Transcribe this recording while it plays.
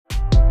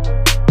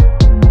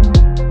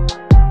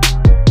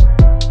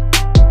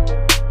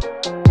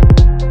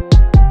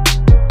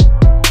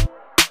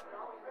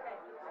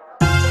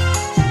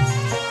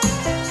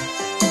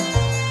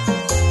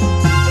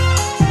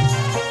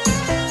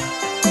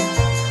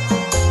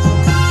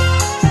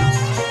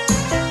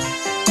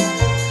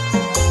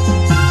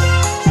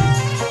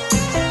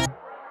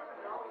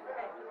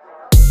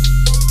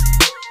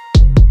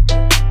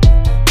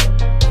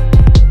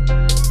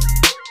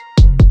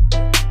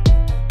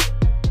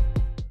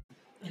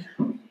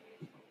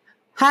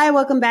Hi,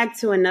 welcome back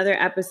to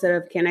another episode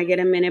of Can I Get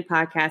a Minute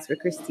podcast with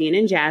Christine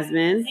and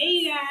Jasmine.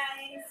 Hey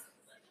guys.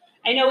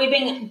 I know we've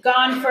been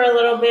gone for a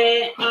little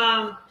bit.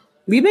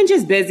 We've been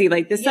just busy.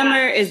 Like this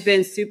summer has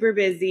been super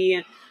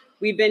busy.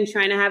 We've been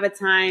trying to have a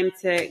time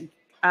to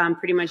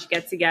pretty much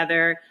get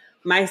together.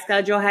 My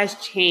schedule has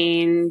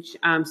changed.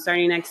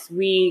 Starting next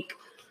week,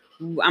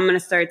 I'm going to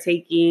start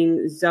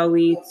taking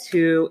Zoe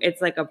to,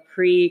 it's like a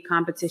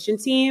pre-competition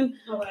team.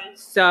 Okay.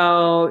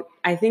 So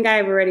I think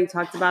I've already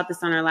talked about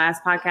this on our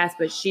last podcast,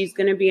 but she's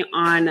going to be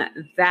on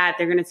that.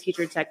 They're going to teach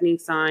her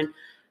techniques on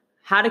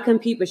how to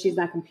compete, but she's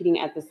not competing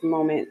at this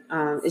moment.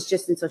 It's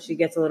just until she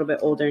gets a little bit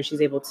older and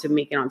she's able to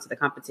make it onto the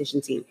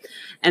competition team.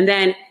 And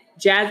then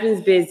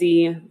Jasmine's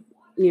busy,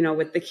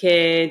 with the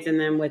kids and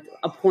then with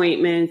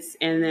appointments.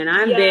 And then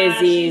I'm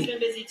busy. She's been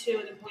busy too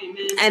with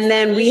appointments. And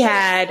then we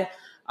had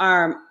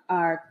our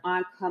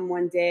aunt come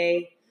one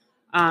day,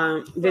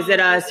 visit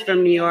us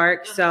from New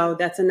York. So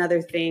that's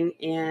another thing.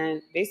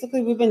 And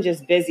basically we've been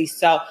just busy.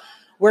 So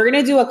we're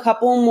going to do a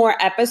couple more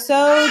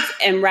episodes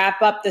and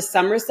wrap up the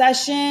summer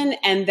session.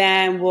 And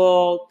then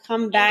we'll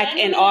come back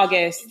in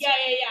August. Yeah.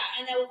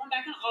 And then we'll come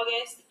back in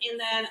August. And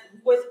then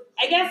with,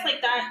 I guess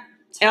like that.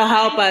 It'll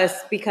help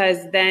us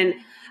because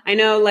then I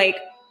know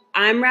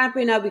I'm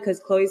wrapping up because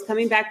Chloe's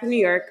coming back from New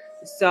York.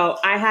 So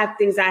I have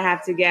things I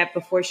have to get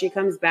before she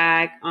comes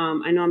back.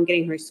 I know I'm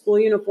getting her school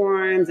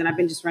uniforms and I've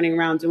been just running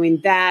around doing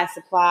that,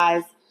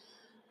 supplies.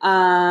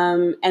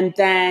 And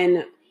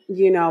then,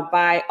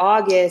 by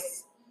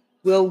August,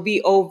 we'll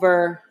be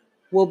over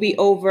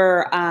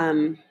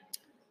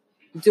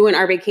doing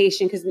our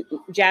vacation because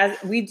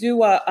we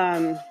do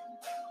a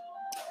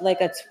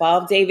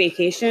 12-day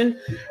vacation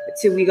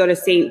we go to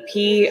St.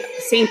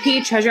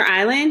 Pete Treasure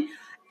Island.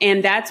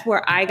 And that's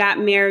where I got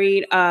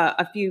married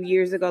a few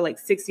years ago,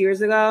 6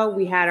 years ago.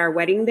 We had our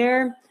wedding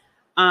there.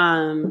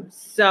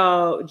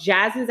 So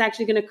Jasmine's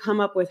actually going to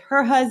come up with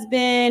her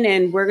husband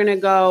and we're going to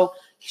go.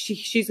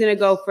 She's going to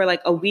go for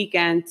a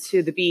weekend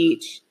to the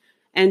beach.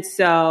 And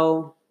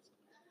so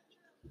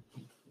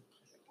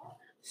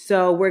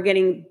we're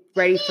getting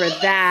ready for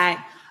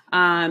that.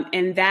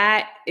 And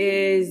that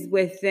is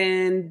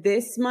within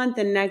this month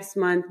and next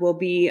month we'll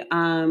be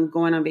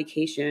going on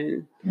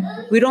vacation.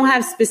 We don't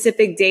have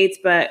specific dates,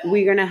 but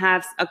we're going to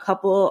have a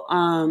couple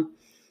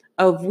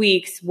of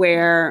weeks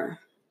where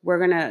we're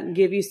going to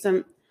give you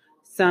some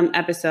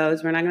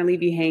episodes. We're not going to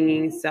leave you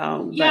hanging.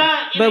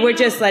 But we're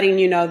just letting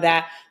you know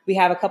that we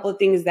have a couple of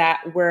things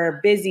that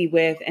we're busy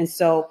with. And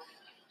so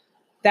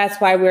that's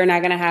why we're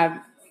not going to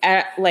have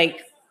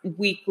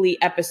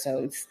weekly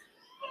episodes.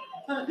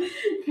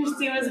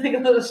 Christine was a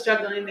little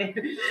struggling there.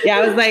 Yeah,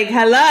 I was like,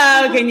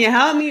 hello, can you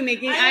help me?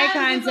 Making eye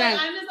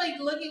contact. I'm just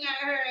looking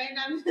at her and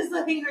I'm just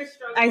letting her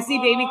struggle. I see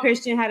baby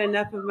Christian had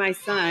enough of my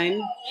son.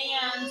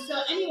 And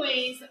so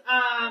anyways,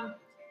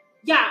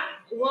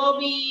 we'll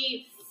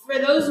be, for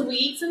those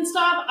weeks and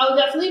stuff, I'll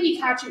definitely be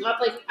catching up.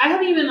 I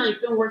haven't even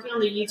been working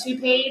on the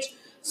YouTube page.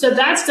 So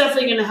that's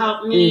definitely going to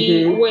help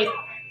me with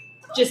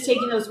just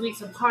taking those weeks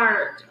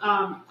apart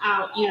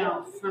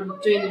out, from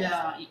doing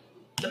the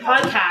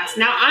podcast.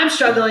 Now I'm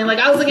struggling.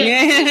 I was looking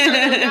at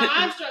now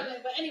I'm struggling.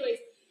 But anyways,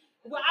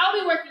 I'll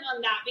be working on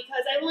that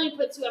because I've only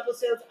put 2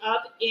 episodes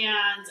up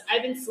and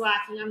I've been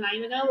slacking. I'm not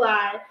even going to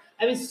lie.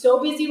 I've been so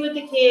busy with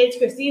the kids.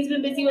 Christine's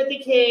been busy with the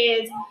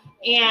kids.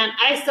 And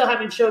I still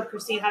haven't showed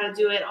Christine how to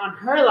do it on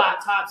her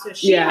laptop. So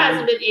she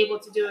hasn't been able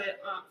to do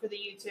it for the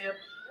YouTube.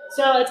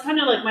 So it's kind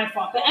of my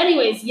fault. But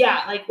anyways,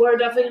 we're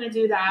definitely going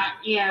to do that.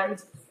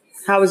 And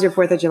how was your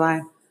 4th of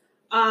July?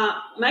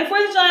 My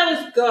 4th of July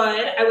was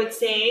good, I would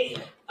say.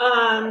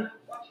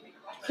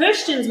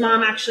 Christian's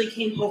mom actually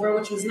came over,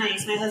 which was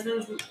nice. My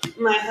husband's,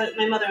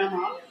 my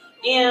mother-in-law.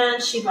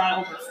 And she brought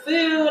over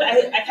food.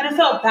 I kind of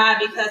felt bad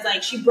because,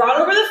 she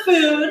brought over the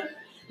food.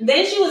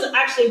 Then she was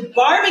actually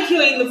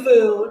barbecuing the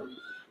food.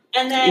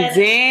 And then...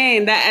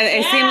 Dang,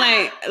 it seemed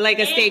like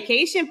a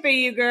staycation for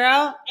you,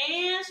 girl.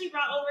 And she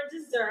brought over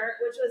dessert,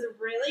 which was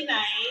really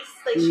nice.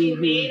 She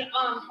made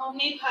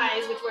homemade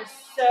pies, which were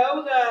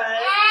so good.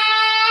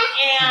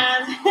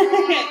 And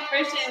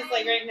Christian's,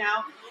 right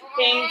now,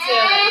 paying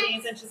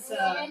attention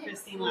to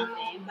Christine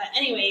laughing. But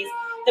anyways,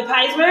 the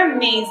pies were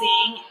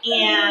amazing.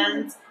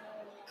 And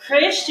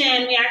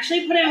Christian, we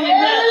actually put in,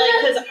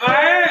 because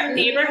our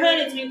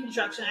neighborhood is new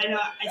construction. I know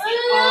I say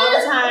it all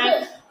the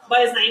time,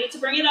 but it's not even to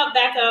bring it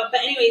back up.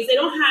 But anyways, they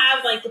don't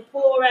have the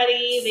pool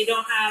ready. They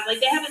don't have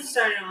they haven't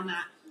started on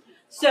that.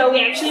 So we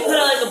actually put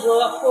a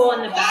blow up pool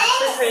in the back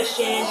for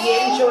Christian. He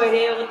enjoyed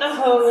it with the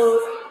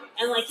hose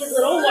and his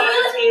little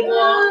water table.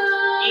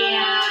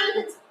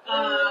 And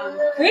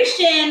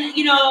Christian,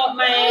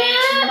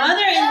 my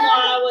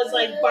mother-in-law was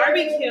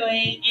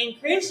barbecuing, and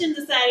Christian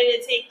decided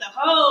to take the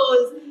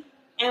hose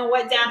and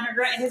wet down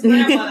his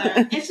grandmother.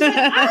 And she's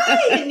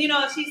 "Ay!" And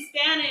she's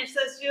Spanish,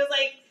 so she was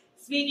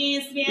speaking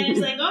in Spanish,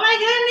 oh my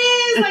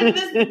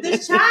goodness,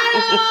 this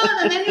child.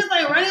 And then he was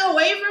running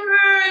away from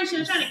her, and she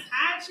was trying to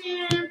catch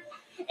him.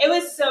 It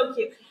was so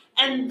cute.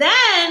 And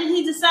then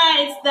he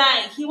decides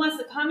that he wants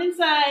to come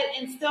inside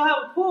and still have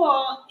a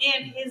pool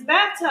in his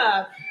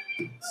bathtub.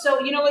 So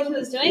you know what he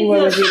was doing? What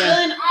he was was he doing?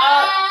 filling up.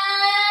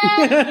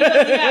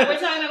 Yeah, we're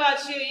talking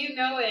about you. You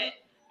know it.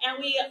 And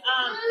we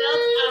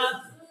filled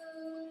up.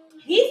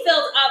 He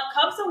filled up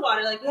cups of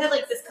water. Like we had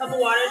like this cup of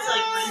water to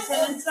like rinse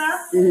him and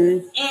stuff.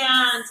 Mm-hmm.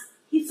 And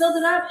he filled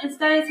it up and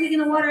started taking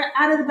the water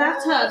out of the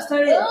bathtub.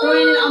 Started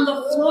throwing it on the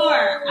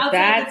floor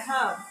outside the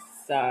tub.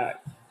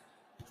 Sucks.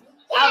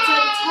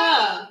 Outside the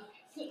tub.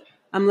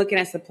 I'm looking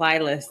at supply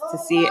lists to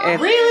see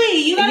if.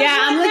 Really? You gotta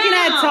I'm looking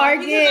down. at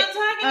Target.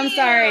 I'm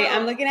sorry.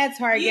 I'm looking at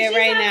Target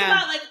right now.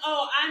 About like,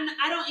 oh,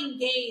 I don't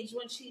engage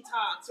when she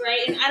talks,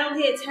 right? And I don't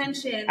pay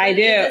attention. I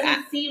do. It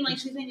doesn't seem like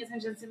she's paying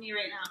attention to me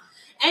right now.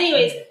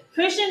 Anyways,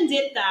 Christian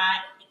did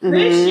that. Mm-hmm.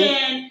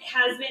 Christian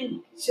has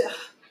been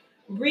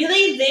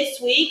really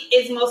this week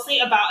is mostly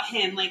about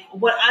him. Like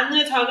what I'm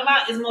going to talk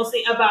about is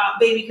mostly about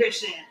baby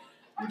Christian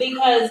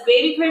because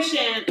baby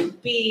Christian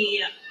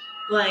be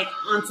like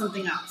on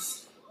something else.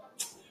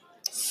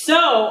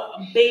 So,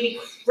 baby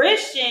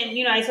Christian,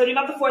 you know, I told you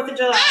about the 4th of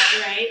July,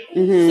 right?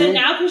 Mm-hmm. So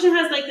now Christian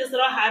has like this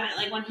little habit.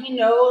 Like when he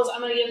knows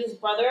I'm going to give his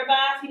brother a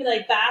bath, he'd be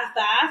like, bath,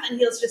 and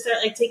he'll just start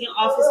like taking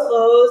off his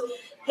clothes,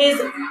 his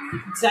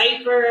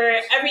diaper,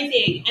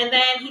 everything. And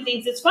then he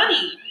thinks it's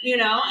funny, you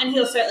know, and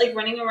he'll start like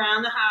running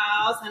around the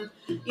house and,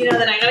 you know,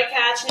 then I got to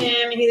catch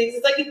him and he thinks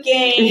it's like a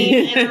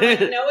game. And I'm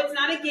like, no, it's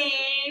not a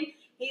game.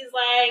 He's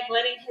like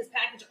letting his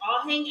package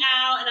all hang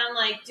out. And I'm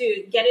like,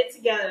 dude, get it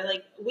together.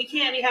 Like, we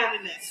can't be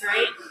having this,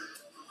 right?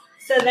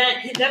 So then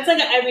that's like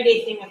an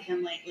everyday thing with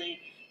him lately.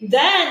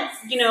 Then,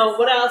 you know,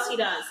 what else he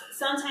does?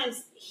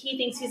 Sometimes he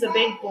thinks he's a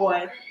big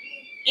boy.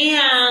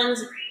 And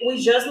we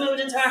just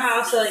moved into our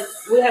house. So, like,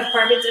 we have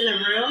carpets in the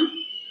room.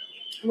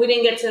 We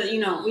didn't get to,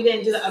 you know, we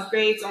didn't do the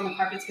upgrades on the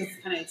carpets because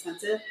it's kind of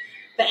expensive.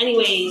 But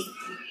anyways,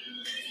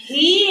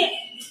 he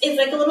is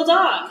like a little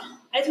dog.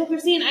 I told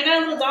Christine, I got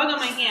a little dog on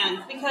my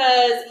hands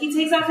because he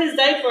takes off his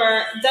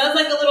diaper, does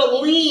like a little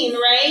lean,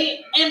 right?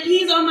 And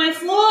pees on my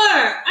floor.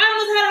 I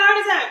almost had a heart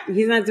attack.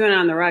 He's not doing it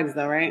on the rugs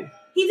though, right?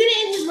 He did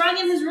it in his rug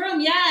in his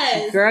room,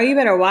 yes. Girl, you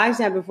better wash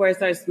that before it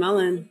starts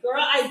smelling. Girl,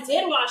 I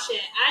did wash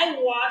it. I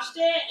washed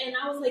it and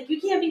I was like,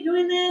 you can't be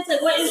doing this.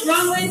 Like, what is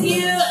wrong with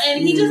you? And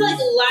he just like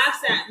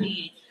laughs at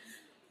me.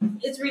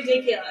 It's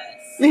ridiculous.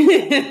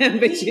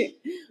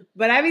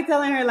 But I be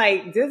telling her,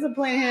 like,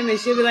 discipline him, and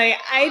she'll be like,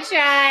 I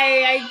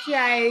try,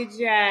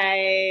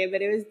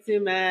 but it was too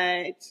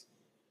much.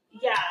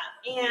 Yeah,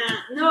 and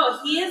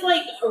no, he is,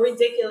 like,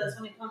 ridiculous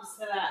when it comes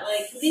to that.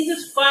 Like, he's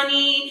just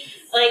funny.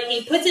 Like,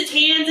 he puts his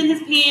hands in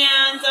his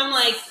pants. I'm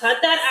like, cut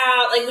that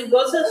out. Like, we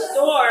go to the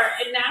store,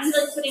 and now he's,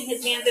 like, putting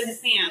his hands in his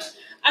pants.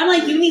 I'm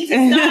like, you need to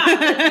stop.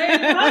 Like, we're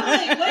in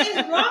public. What is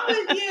wrong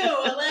with you?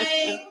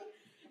 Like...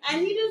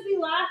 And he just be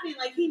laughing.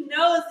 Like, he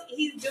knows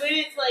he's doing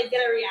it to, like,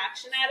 get a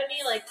reaction out of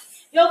me. Like,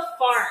 he'll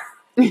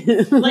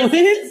fart. Like,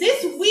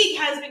 this week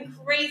has been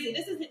crazy.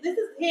 This is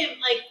him.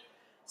 Like,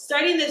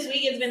 starting this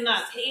week, it's been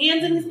nuts.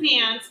 Hands in his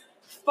pants,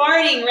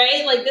 farting,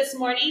 right? Like, this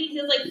morning,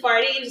 he was, like,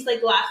 farting and just,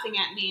 like, laughing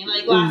at me. And,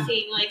 like,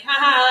 laughing. Like,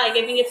 haha,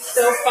 like, I think it's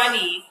so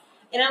funny.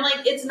 And I'm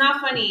like, it's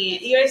not funny.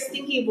 You're a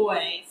stinky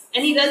boy.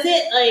 And he does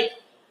it, like,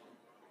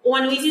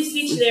 when we do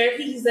speech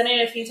therapy, he's done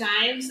it a few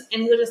times,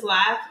 and he'll just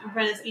laugh in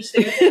front of the speech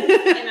therapist,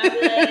 and I'll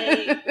be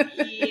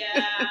like,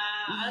 yeah,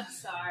 I'm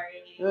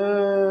sorry.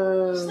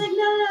 She's like,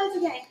 no, it's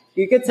okay.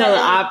 You could tell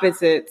the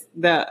opposites.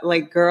 The,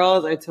 like,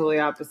 girls are totally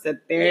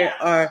opposite. They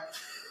are...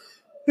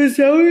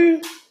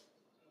 Zoe,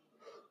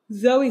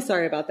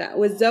 sorry about that.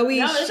 With Zoe,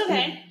 no, it's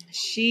okay.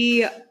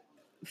 She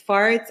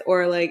farts,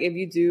 or, like, if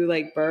you do,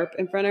 like, burp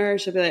in front of her,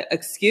 she'll be like,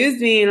 excuse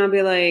me, and I'll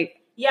be like...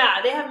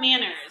 Yeah, they have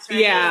manners, right?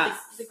 Yeah.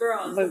 Like the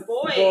girls. But the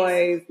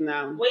boys,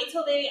 no. Wait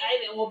till baby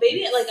Ivan. Well,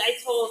 baby, like I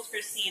told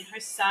Christine, her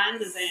son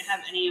doesn't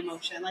have any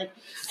emotion. Like,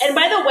 and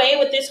by the way,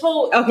 with this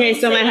whole... Okay,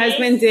 so my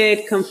husband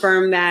did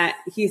confirm that.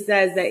 He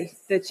says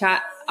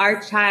that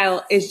our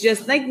child is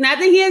just, like, not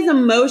that he has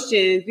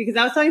emotions, because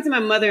I was talking to my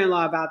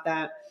mother-in-law about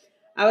that.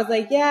 I was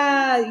like,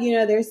 yeah, you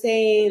know, they're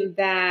saying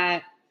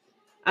that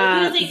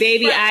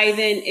baby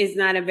Ivan is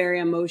not a very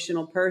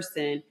emotional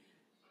person,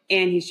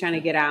 and he's trying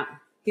to get out.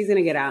 He's going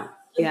to get out.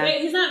 Yeah.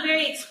 He's not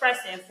very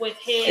expressive with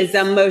his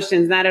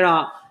emotions, not at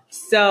all.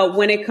 So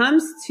when it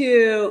comes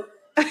to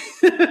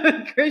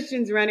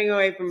Christian's running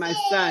away from my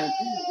son,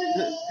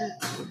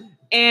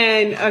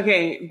 and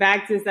okay,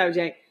 back to the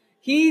subject.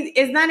 He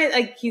is not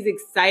like he's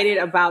excited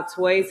about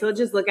toys. He'll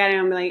just look at it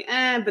and be like,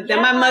 But then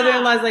my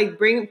mother-in-law's like,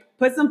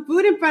 put some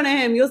food in front of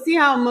him. You'll see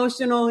how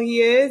emotional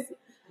he is.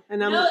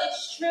 And I'm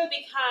it's true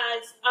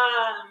because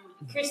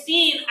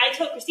I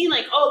told Christine,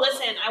 like, oh,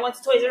 listen, I went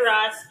to Toys R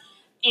Us.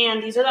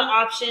 And these are the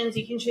options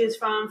you can choose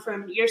from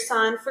your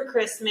son for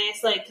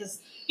Christmas. Like,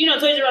 because, you know,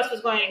 Toys R Us was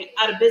going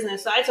out of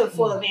business, so I took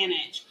full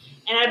advantage.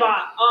 And I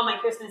bought all my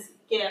Christmas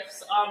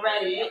gifts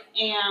already.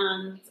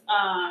 And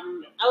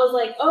I was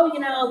like, oh, you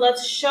know,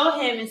 let's show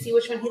him and see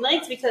which one he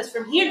likes. Because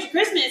from here to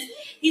Christmas,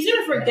 he's going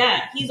to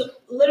forget. He's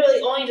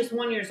literally only just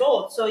 1 year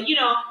old. So, you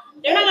know,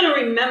 they're not going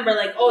to remember,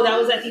 like, oh, that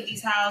was at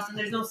Titi's house, and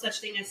there's no such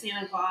thing as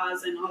Santa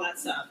Claus and all that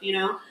stuff, you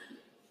know?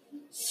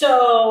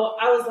 So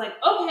I was like,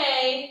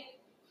 okay.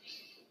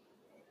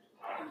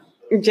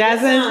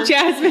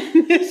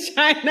 Jasmine is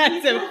trying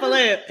not to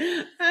flip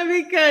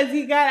because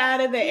he got out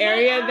of the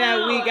area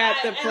that we got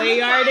the play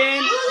yard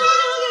in.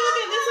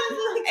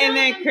 And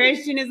then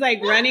Christian is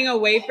like running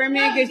away from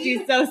him because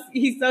he's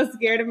so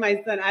scared of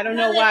my son. I don't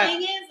know why. The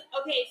thing is,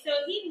 okay, so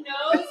he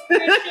knows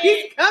Christian.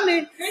 He's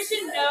coming.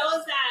 Christian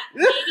knows that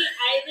baby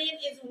Ivan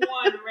is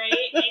 1,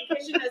 right? And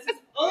Christian knows he's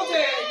older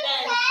than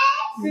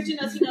Christian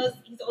knows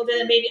he's older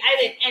than baby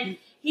Ivan, and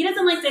he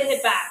doesn't like to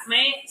hit back.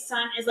 My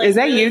son is like. Is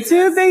that really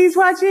YouTube that he's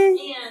watching? And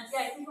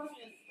yeah, he's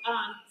watching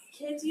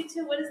kids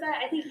YouTube. What is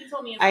that? I think he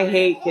told me. I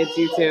hate kids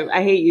YouTube.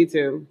 I hate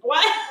YouTube.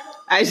 What?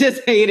 I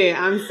just hate it.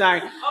 I'm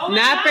sorry. Oh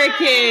not God. For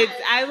kids.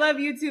 I love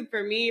YouTube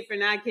for me, for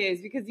not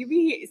kids, because you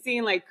be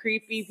seeing like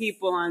creepy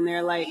people on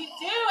there, like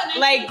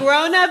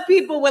grown up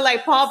people with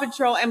like Paw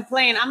Patrol and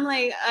playing. I'm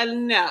like,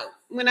 no.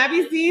 When I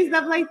be seeing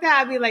stuff like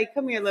that, I be like,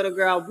 come here, little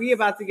girl. We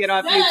about to get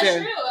off YouTube. That's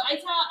true.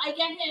 I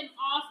get him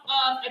off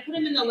of. I put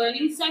him in the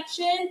learning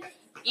section,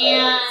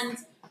 and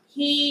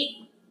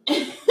he.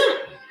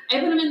 I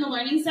put him in the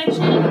learning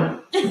section. I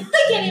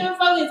can't even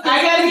focus.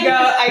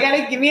 I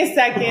gotta go. Give me a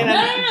second. No.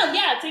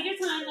 Yeah, take your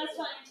time. That's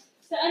fine.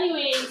 So,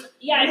 anyways,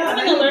 yeah, I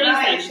put him in the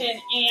learning section,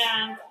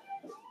 and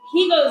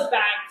he goes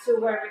back to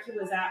wherever he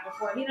was at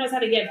before. He knows how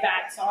to get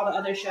back to all the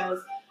other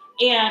shows.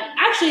 And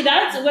actually,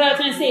 that's what I was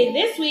going to say.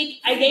 This week,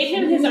 I gave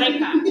him his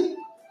iPad.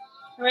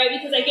 Right?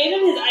 Because I gave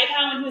him his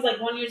iPad when he was like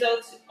 1 year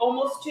old,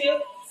 almost 2.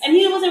 And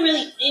he wasn't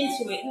really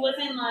into it. He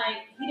didn't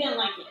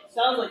like it.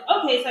 So I was like,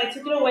 okay. So I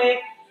took it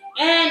away.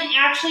 And he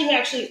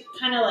actually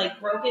kind of like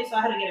broke it. So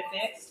I had to get it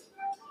fixed.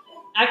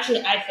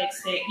 Actually, I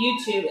fixed it.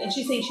 YouTube. And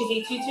she's saying she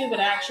hates YouTube. But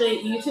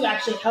YouTube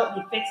actually helped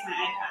me fix my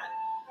iPad.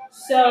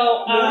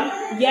 So,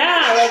 I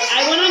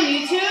went on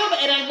YouTube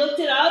and I looked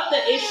it up,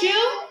 the issue.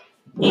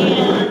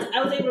 And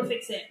I was able to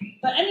fix it.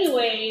 But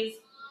anyways,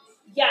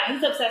 yeah,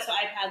 he's obsessed with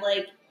iPad.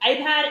 Like,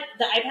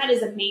 the iPad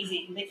is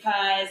amazing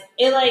because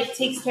it, like,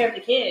 takes care of the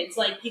kids.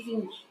 Like, you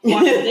can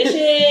wash the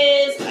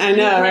dishes. I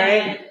know,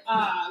 right?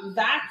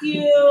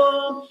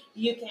 Vacuum.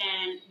 You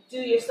can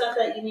do your stuff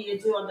that you need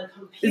to do on the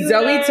computer.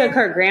 Zoe took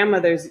her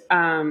grandmother's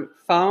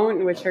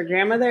phone, which her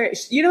grandmother,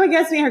 you know what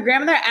gets me? Her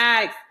grandmother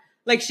acts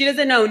like she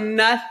doesn't know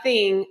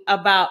nothing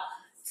about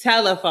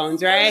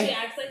telephones, right? Oh, she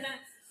acts like that?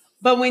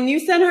 But when you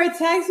send her a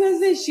text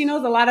message, she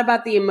knows a lot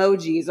about the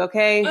emojis,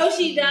 okay? Oh,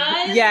 she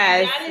does?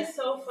 Yes. That is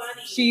so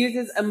funny. She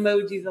uses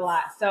emojis a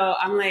lot. So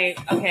I'm like,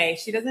 okay,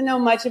 she doesn't know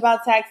much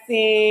about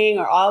texting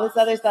or all this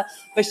other stuff.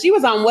 But she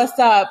was on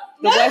WhatsApp,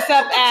 the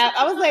WhatsApp app.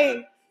 I was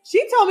like,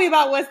 she told me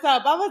about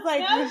WhatsApp. I was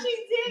like, no,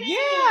 she didn't. Yeah,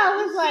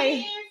 I was like.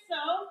 She is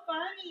so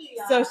funny.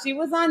 So she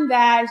was on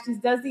that. She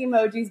does the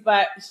emojis.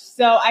 But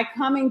so I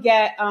come and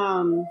get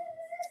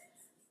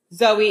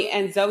Zoe,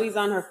 and Zoe's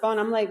on her phone.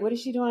 I'm like, what is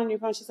she doing on your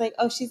phone? She's like,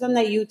 oh, she's on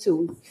that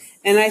YouTube.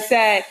 And I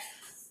said,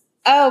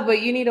 oh,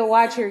 but you need to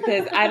watch her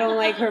because I don't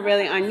like her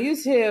really on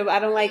YouTube.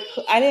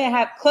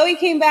 Chloe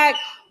came back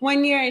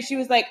 1 year and she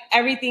was like,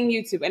 everything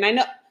YouTube. And I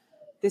know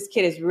this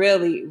kid is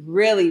really,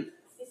 really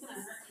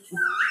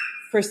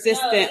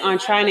persistent on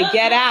trying to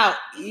get out.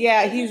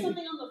 Yeah, he's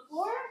something on the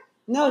floor?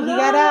 No, he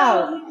got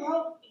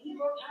out. He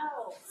broke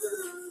out.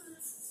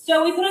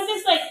 So we put up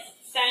this like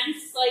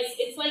fence, like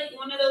it's like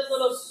one of those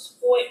little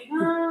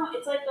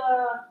it's like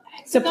a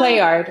hexagon. It's a play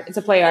yard. It's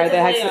a play yard.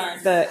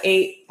 Yard. The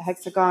 8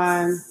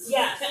 hexagon.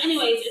 Yeah. So,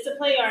 anyways, it's a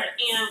play yard,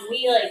 and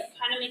we like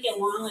kind of make it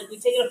long. Like we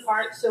take it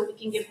apart so we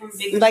can give him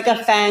bigger. Like space.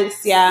 A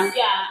fence, yeah.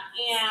 Yeah,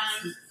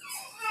 and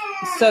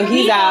so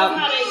he's out.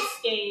 How to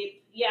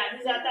escape? Yeah,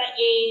 he's at that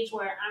age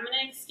where I'm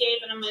gonna escape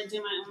and I'm gonna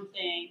do my own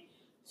thing.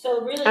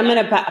 So really, I'm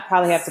gonna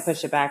probably have to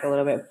push it back a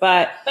little bit,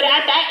 but at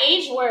that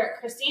age where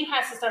Christine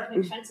has to start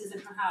putting fences in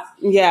her house.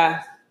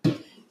 Yeah.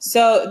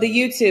 So the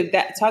YouTube,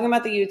 talking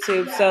about the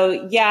YouTube. Yeah.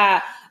 So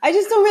yeah, I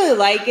just don't really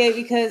like it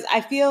because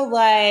I feel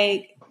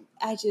like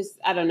I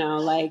don't know,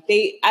 like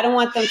I don't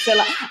want them to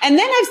like, and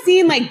then I've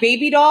seen like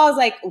baby dolls,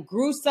 like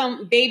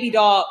gruesome baby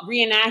doll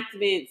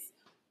reenactments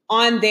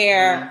on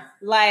there,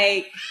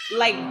 like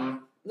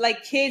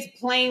kids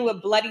playing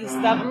with bloody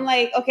stuff. I'm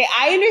like, okay,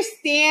 I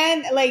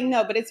understand, like,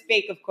 no, but it's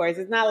fake, of course.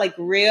 It's not like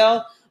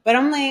real. But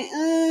I'm like,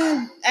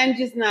 I'm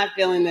just not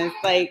feeling this.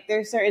 Like,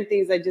 there's certain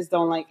things I just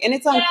don't like. And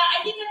it's on. Yeah,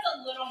 I think that's a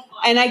little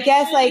much. And I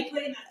guess, like,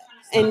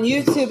 in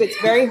YouTube, it's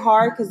very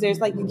hard because there's,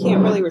 like, you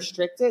can't really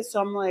restrict it.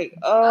 So I'm like,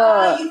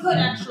 you could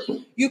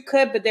actually. You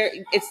could, but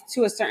it's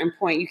to a certain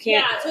point. You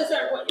can't. Yeah, to a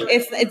certain point.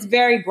 It's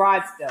very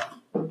broad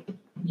still.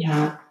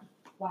 Yeah.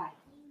 Why?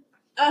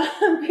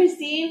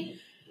 Christine,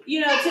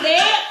 today,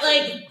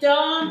 like,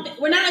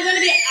 we're not going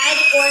to be as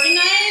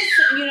organized,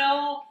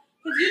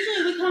 because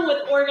usually we come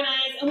with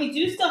organized, and we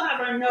do still have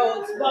our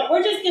notes, but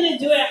we're just going to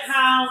do it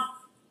how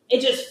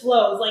it just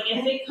flows. Like,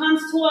 if it comes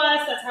to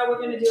us, that's how we're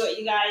going to do it,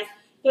 you guys.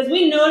 Because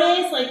we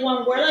notice, like,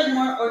 when we're, like,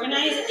 more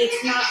organized,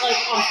 it's not, like,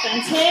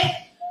 authentic,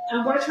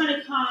 and we're trying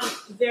to come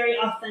very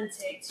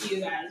authentic to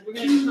you guys. We're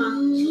going to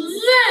come,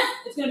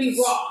 it's going to be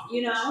raw,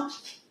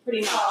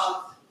 pretty much.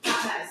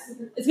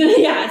 It's going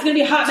to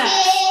be a hot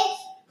mess,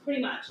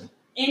 pretty much.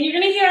 And you're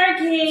going to hear our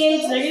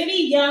kids, they're going to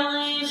be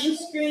yelling and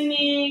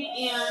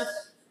screaming, and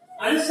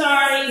I'm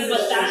sorry,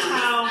 but that's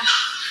how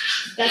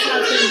it's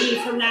going to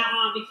be from now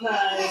on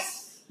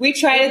because we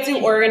try to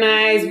do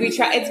organized.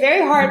 It's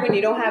very hard when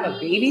you don't have a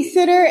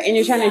babysitter and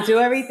you're trying to do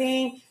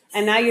everything.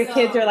 And now your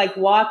kids are like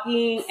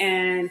walking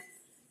and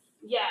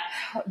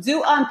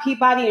do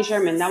Peabody and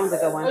Sherman. That one's a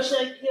good one. He likes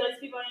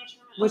Peabody and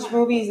Sherman. Which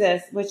movie is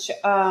this? This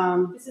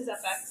is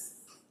FX.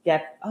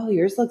 Yeah. Oh,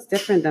 yours looks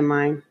different than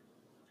mine.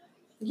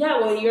 Yeah,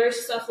 well, your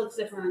stuff looks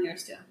different on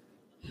yours too.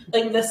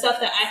 Like the stuff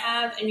that I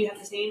have and you have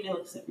the same, it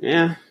looks different.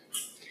 Yeah.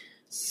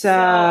 So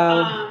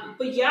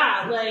but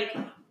yeah, like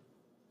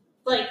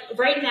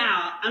right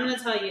now, I'm gonna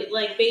tell you,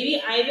 like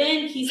baby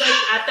Ivan, he's like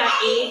at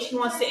that age he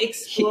wants to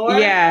explore.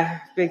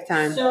 Yeah, big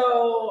time.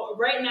 So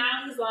right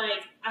now he's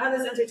like, I have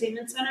this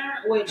entertainment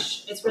center,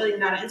 which it's really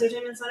not an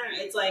entertainment center.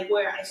 It's like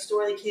where I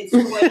store the kids'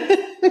 toys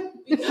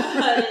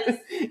because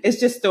it's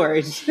just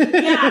storage.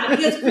 Yeah,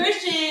 because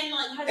Christian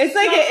like has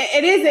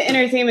it is an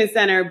entertainment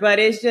center, but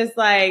it's just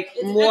like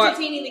it's more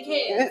entertaining the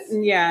kids.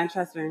 Yeah,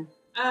 trust me.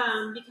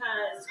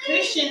 Because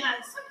Christian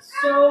has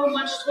so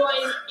much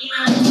toys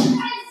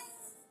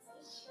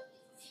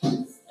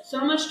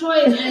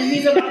and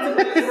he's about to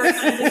work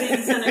at an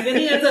entertainment center. I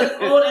think that's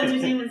an old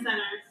entertainment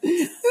center.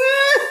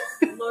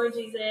 Lord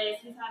Jesus,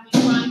 he's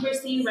having fun.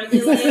 Christine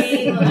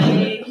regulate,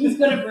 like he's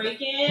gonna break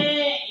it,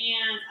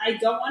 and I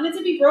don't want it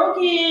to be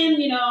broken.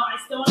 You know, I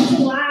still want it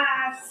to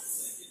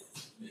last.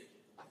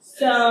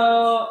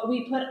 So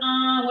we put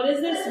on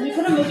we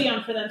put a movie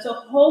on for them. So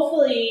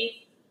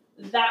hopefully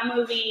that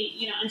movie,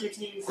 you know,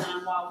 entertains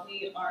them while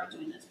we are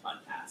doing this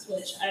podcast,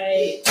 which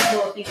I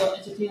think will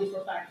entertain them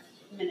for 5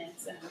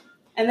 minutes.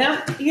 And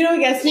then, you know what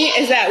gets me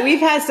is that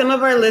we've had some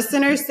of our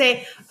listeners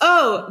say,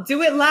 oh,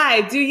 do it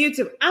live, do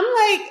YouTube. I'm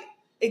like,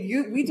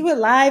 we do it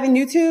live in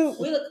YouTube?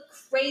 We look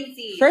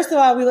crazy. First of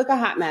all, we look a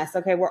hot mess,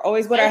 okay? We're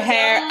always with our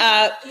hair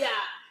up. Yeah.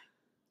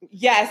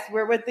 Yes,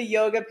 we're with the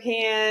yoga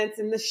pants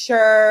and the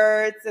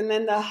shirts and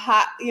then the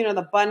hot, you know,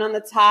 the bun on the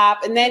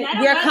top. And then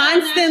we're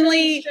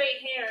constantly... straight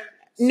hair.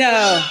 No.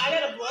 I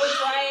gotta blow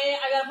dry it.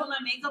 I gotta put my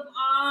makeup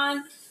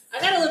on. I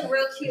gotta look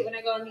real cute when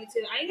I go on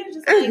YouTube. I ain't gonna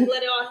just like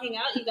let it all hang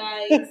out, you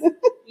guys.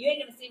 You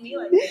ain't gonna see me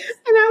like this.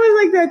 And I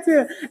was like that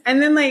too.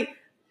 And then like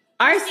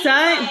our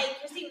son.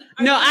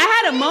 No,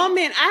 I had a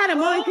moment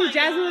because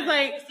Jasmine was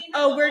like,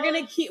 "Oh, we're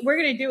gonna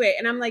do it,"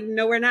 and I'm like,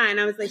 "No, we're not." And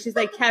I was like, "She's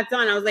like kept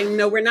on." I was like,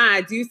 "No, we're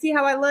not." Do you see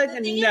how I look?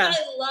 And no. I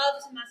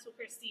love to mess with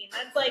Christine.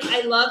 That's like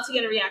I love to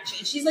get a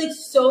reaction. She's like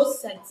so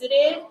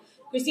sensitive.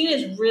 Christine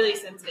is really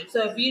sensitive.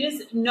 So if you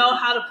just know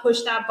how to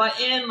push that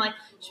button, like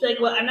she'll be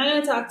like, "Well, I'm not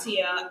gonna talk to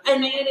you.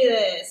 I'm not gonna do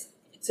this."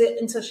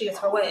 Until she gets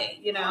her way,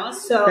 you know.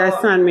 So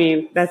that's not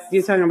me. That's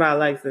you're talking about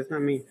Alexa. That's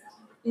not me.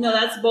 No,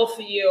 that's both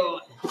for you.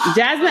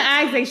 Jasmine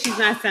acts like she's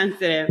not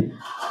sensitive.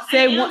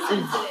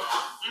 Sensitive.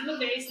 I'm a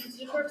very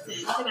sensitive person.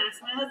 You can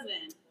ask my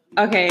husband.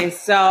 Okay,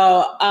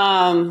 so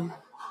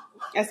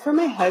as for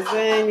my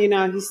husband, you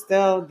know, he's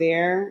still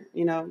there,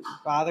 you know,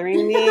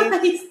 bothering me.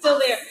 He's still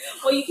there.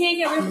 Well, you can't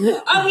get rid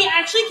of. Oh, he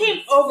actually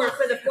came over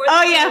for the 4th.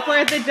 Oh yeah,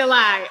 4th of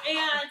July.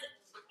 And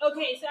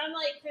okay, so I'm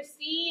like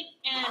Christine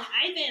and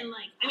Ivan,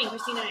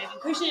 Christine and Ivan,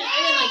 Christian and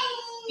Ivan, like,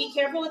 be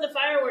careful with the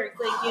fireworks,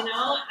 like, you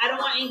know, I don't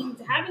want anything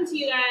to happen to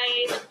you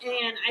guys.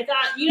 And I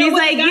thought, you know,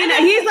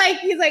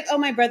 he's like, oh,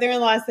 my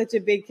brother-in-law is such a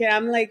big kid.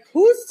 I'm like,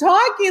 who's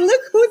talking?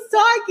 Look who's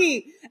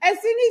talking.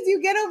 As soon as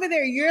you get over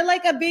there, you're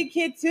like a big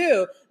kid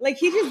too. Like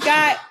he just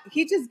got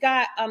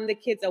the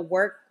kids a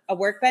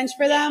workbench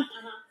for them,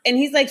 and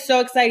he's like so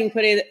excited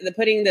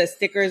putting the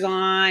stickers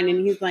on, and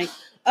he's like,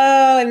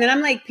 oh, and then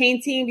I'm like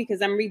painting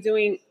because I'm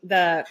redoing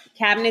the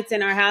cabinets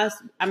in our house.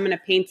 I'm gonna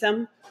paint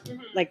them.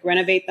 Like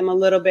renovate them a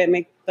little bit,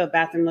 make the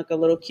bathroom look a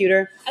little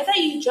cuter. I thought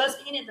you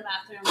just painted the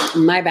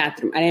bathroom. My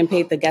bathroom. I didn't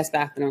paint the guest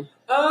bathroom.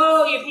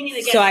 Oh, you're painting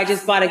the guest bathroom. So I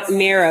just bought a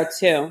mirror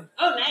too.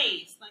 Oh,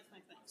 nice.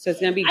 So it's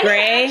going to be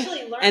gray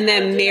and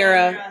then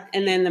mirror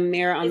and then the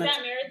mirror on the... Is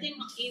that mirror thing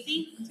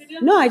easy to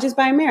do? No, I just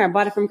buy a mirror. I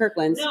bought it from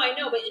Kirkland's. No, I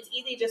know, but it's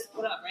easy just to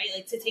put up, right?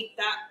 Like to take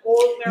that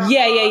old mirror off.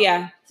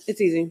 Yeah.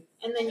 It's easy.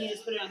 And then you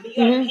just put it on. But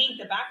you got to paint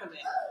the back of it.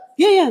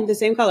 Yeah. The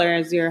same color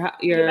as your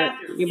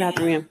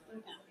bathroom. Yeah.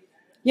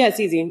 Yeah,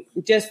 it's easy.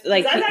 Just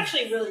like that's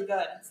actually really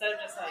good. Instead of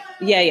just like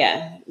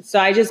yeah. So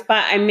I just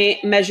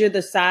measure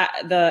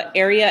the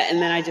area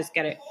and then I just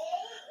get it.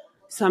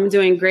 So I'm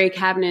doing gray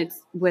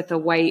cabinets with a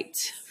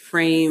white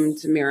framed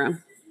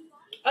mirror.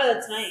 Oh,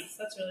 that's nice.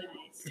 That's really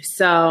nice.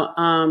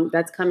 So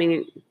that's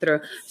coming through.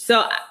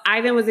 So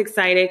Ivan was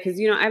excited because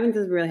you know Ivan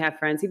doesn't really have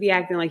friends. He'd be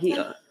acting like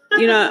he.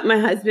 You know, my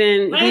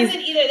husband,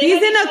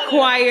 he's an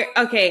acquired,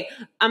 okay,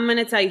 I'm going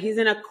to tell you, he's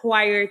an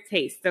acquired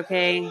taste,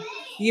 okay?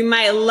 You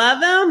might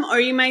love him or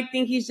you might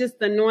think he's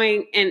just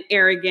annoying and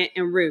arrogant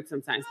and rude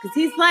sometimes because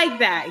he's like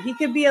that. He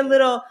could be a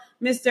little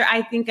Mr.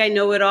 I think I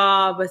know it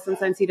all, but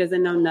sometimes he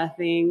doesn't know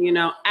nothing. You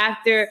know,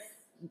 after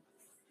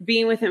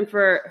being with him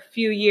for a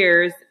few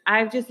years,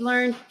 I've just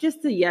learned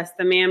just to yes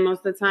the man most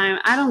of the time.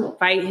 I don't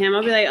fight him.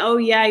 I'll be like, oh,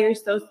 yeah, you're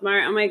so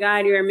smart. Oh, my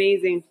God, you're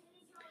amazing.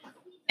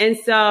 And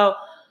so...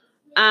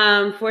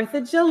 4th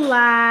of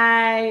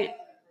July,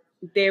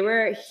 they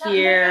were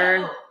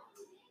here.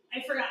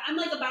 I forgot. I'm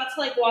like about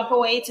to like walk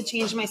away to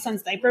change my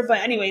son's diaper. But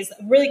anyways,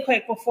 really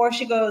quick before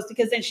she goes,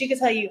 because then she can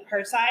tell you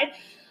her side.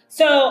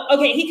 So,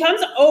 okay, he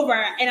comes over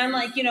and I'm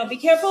like, be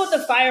careful with the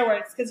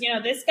fireworks. Because,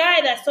 this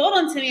guy that sold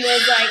them to me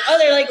was like, oh,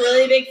 they're like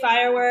really big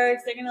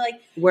fireworks. They're going to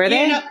like. Were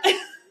they?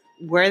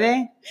 Were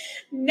they?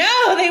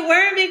 No, they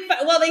weren't big.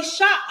 Well, they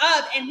shot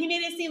up and he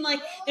made it seem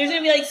like there's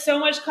going to be like so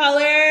much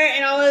color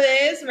and all of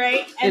this,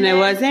 right? And it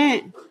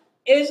wasn't?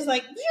 It was just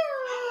like.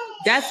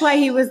 That's why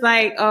he was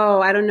like,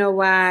 oh, I don't know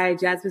why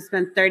Jasmine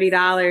spent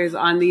 $30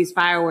 on these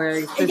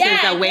fireworks. This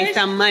is a waste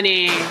of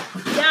money.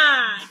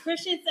 Yeah,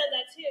 Christian said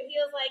that too. He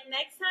was like,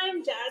 next time,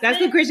 Jasmine. That's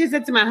what Christian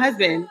said to my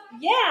husband.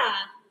 Yeah.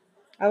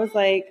 I was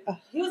like, oh.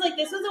 He was like,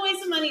 this was a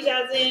waste of money,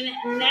 Jasmine.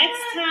 Next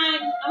time,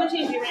 I'm going to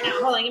change you right now.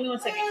 Hold on, give me 1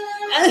 second.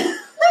 I'm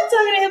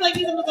talking to him like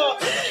he's an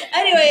adult.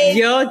 Anyway.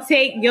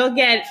 You'll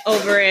get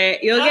over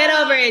it. You'll get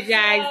over it,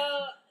 Jags.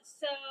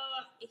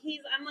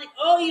 I'm like,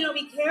 oh,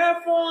 be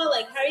careful.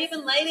 Like, hurry up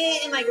and light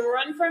it and like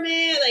run from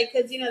it. Like,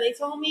 cause they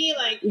told me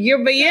like. You're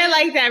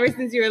like that ever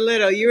since you were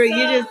little. You're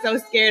just so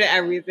scared of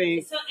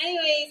everything. So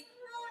anyways,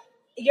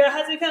 your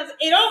husband comes,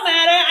 it don't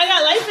matter. I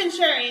got life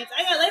insurance.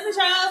 I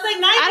was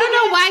like, nice. I don't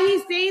know why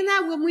he's saying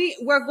that when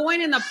we're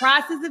going in the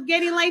process of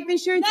getting life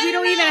insurance. We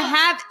don't even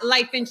have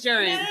life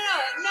insurance. No.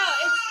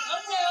 It's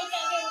okay.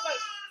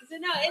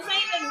 No, it's not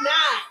even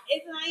that.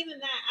 It's not even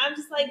that. I'm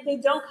just like, they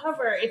don't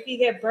cover if you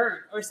get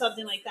burnt or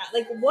something like that.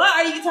 Like, what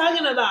are you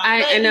talking about?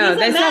 I know.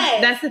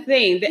 That's the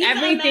thing.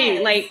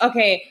 Everything. Like,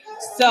 okay,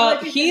 so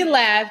he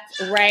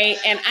left, right?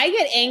 And I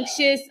get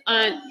anxious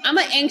I'm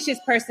an anxious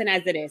person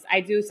as it is. I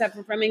do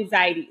suffer from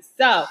anxiety.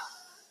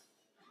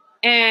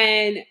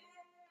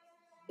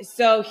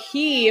 So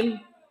he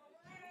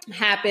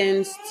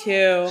happens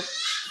to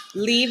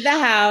leave the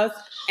house.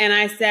 And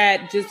I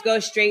said, just go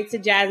straight to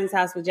Jasmine's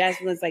house. But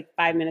Jasmine was like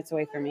 5 minutes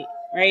away from me,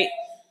 right?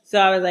 So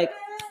I was like,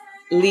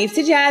 leave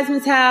to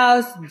Jasmine's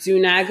house. Do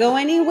not go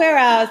anywhere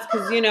else.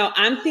 Because,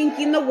 I'm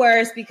thinking the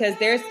worst because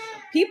there's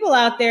people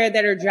out there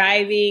that are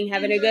driving,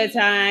 having a good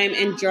time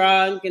and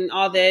drunk and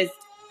all this.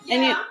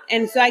 Yeah.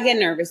 And so I get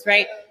nervous,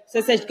 right? So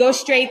it says, go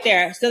straight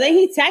there. So then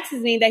he texts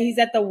me that he's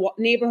at the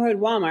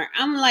neighborhood Walmart.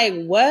 I'm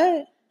like,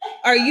 what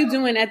are you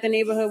doing at the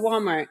neighborhood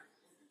Walmart?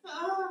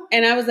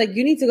 And I was like,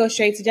 you need to go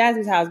straight to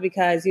Jasmine's house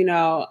because,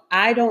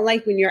 I don't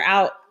like when you're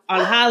out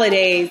on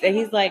holidays. And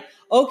he's like,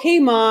 okay,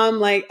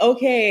 mom, like,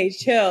 okay,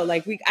 chill.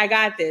 Like, I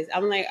got this.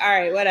 I'm like, all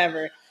right,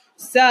 whatever.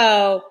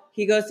 So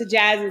he goes to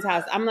Jasmine's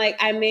house. I'm like,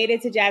 I made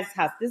it to Jasmine's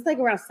house. This is like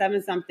around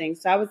 7 something.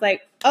 So I was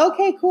like,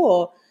 okay,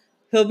 cool.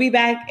 He'll be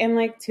back in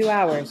like 2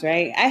 hours,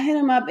 right? I hit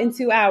him up in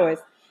 2 hours.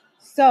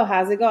 So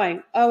how's it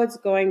going? Oh, it's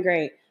going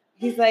great.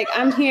 He's like,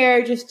 I'm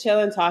here just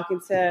chilling, talking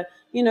to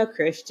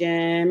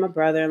Christian, my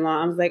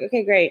brother-in-law. I was like,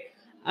 okay, great.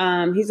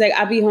 He's like,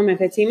 I'll be home in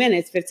 15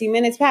 minutes. 15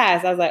 minutes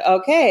passed. I was like,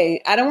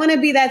 okay. I don't want to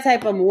be that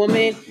type of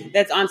woman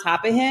that's on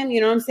top of him.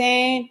 You know what I'm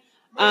saying?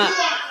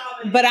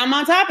 But I'm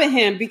on top of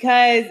him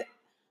because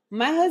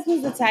my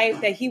husband's the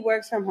type that he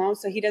works from home,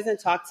 so he doesn't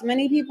talk to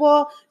many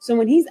people. So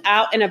when he's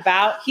out and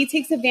about, he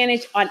takes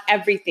advantage on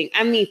everything.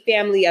 I mean,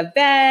 family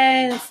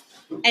events,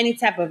 any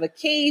type of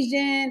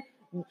occasion,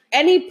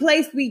 any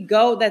place we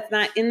go that's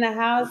not in the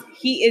house,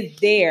 he is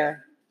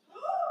there.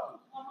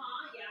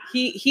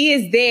 He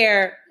is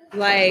there,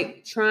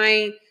 like,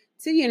 trying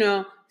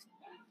to,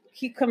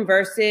 he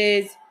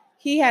converses.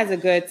 He has a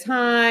good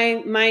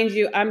time. Mind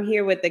you, I'm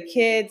here with the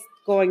kids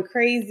going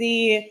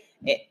crazy.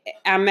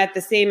 I'm at the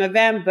same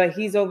event, but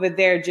he's over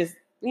there just,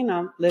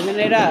 living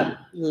it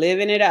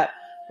up.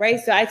 Right?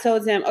 So I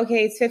told him,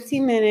 okay, it's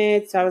 15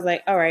 minutes. So I was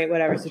like, all right,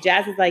 whatever. So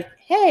Jazz is like,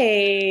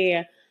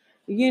 hey,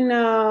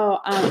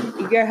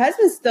 your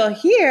husband's still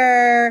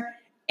here.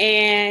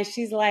 And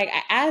she's like,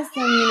 I asked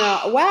him,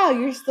 wow,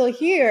 you're still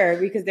here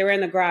because they were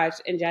in the garage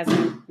and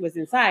Jasmine was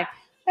inside.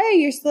 Hey,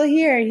 you're still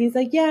here. And he's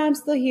like, yeah, I'm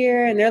still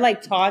here. And they're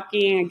like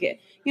talking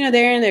and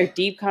they're in their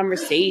deep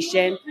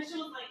conversation.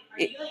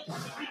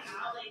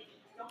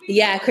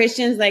 Yeah,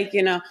 Christian's like,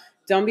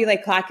 don't be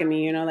like clocking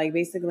me, like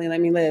basically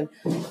let me live.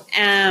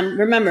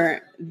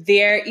 Remember,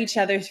 they're each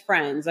other's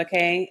friends.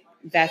 Okay.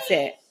 That's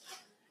it.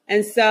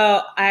 And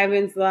so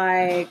Ivan's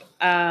like,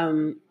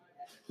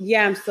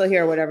 yeah, I'm still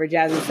here, or whatever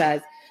Jasmine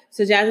says.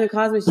 So Jasmine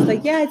calls me. She's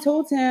like, yeah, I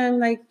told him,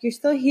 like, you're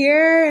still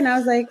here. And I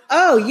was like,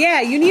 oh, yeah,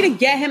 you need to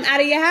get him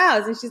out of your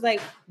house. And she's like,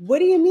 what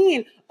do you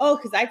mean? Oh,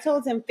 because I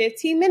told him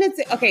 15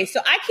 minutes. Okay, so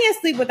I can't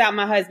sleep without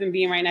my husband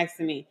being right next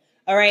to me.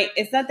 All right.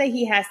 It's not that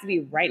he has to be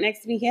right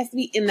next to me. He has to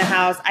be in the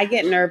house. I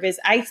get nervous.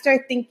 I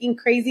start thinking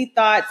crazy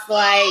thoughts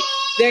like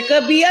there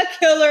could be a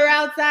killer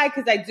outside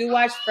because I do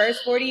watch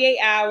First 48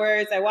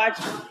 Hours. I watch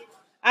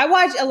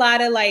a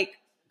lot of like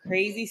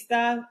crazy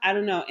stuff. I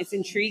don't know. It's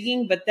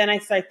intriguing, but then I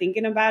start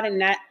thinking about it.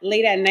 Not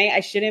late at night.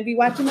 I shouldn't be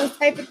watching those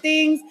type of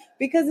things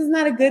because it's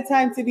not a good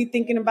time to be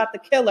thinking about the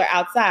killer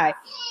outside.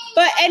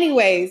 But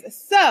anyways,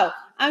 so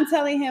I'm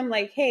telling him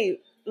like, hey,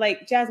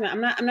 like Jasmine,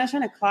 I'm not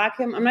trying to clock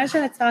him. I'm not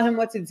trying to tell him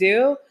what to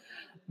do,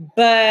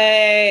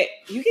 but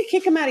you can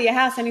kick him out of your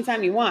house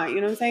anytime you want. You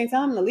know what I'm saying?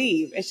 Tell him to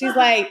leave. And she's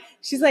like,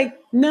 she's like,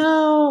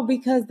 no,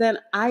 because then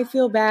I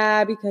feel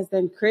bad because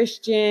then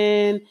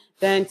Christian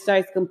then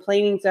starts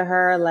complaining to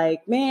her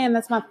like, man,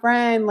 that's my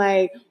friend.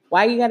 Like,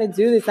 why you got to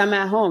do this? I'm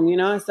at home, you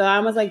know? So I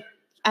was like,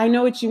 I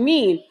know what you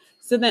mean.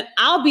 So then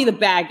I'll be the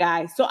bad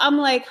guy. So I'm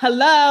like,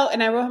 hello.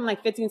 And I wrote him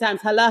like 15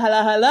 times. Hello,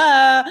 hello,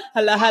 hello.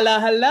 Hello, hello,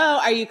 hello.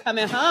 Are you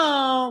coming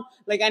home?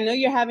 Like, I know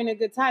you're having a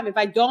good time. If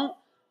I'm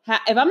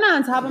not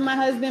on top of my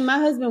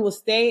husband will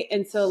stay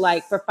until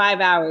like for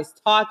 5 hours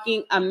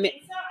talking. I don't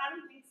think so.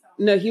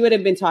 No, he would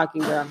have been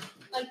talking, girl.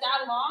 Like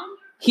that long?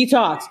 He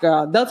talks,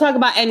 girl. They'll talk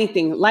about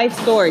anything, life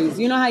stories.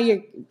 You know how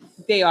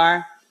they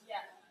are. Yeah.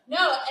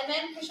 No, and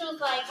then Christian was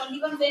like, when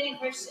he comes in and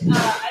Christian,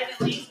 Ivan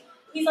leaves,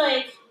 he's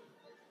like,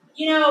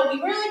 you know, we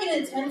were like in an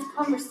intense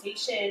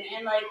conversation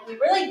and like we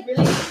were like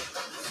really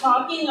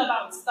talking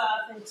about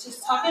stuff and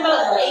just talking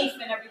about life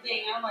and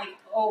everything. And I'm like,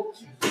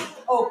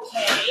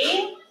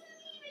 okay.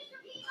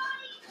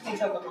 I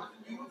choke him on.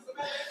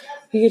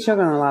 He can choke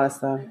on a lot of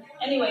stuff.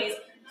 Anyways,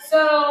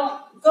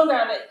 so go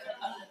grab it.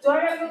 Do I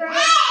gotta go grab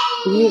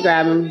it? You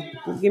grab him.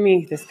 Give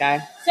me this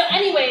guy. So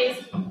anyways,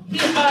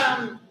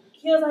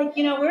 he was like,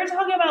 you know, we were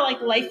talking about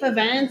like life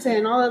events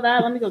and all of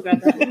that. Let me go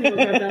grab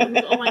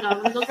that. Oh my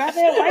god, let me go grab it.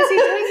 Why is he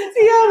doing this?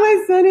 See how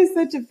my son is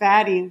such a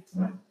fatty.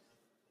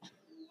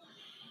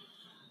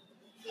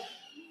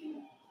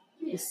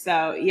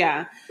 So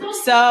yeah.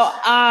 So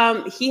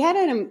he had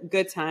a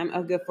good time,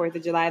 a good 4th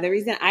of July. The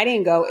reason I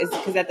didn't go is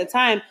because at the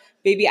time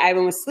baby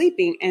Ivan was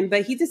sleeping,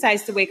 but he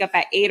decides to wake up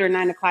at 8 or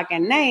 9 o'clock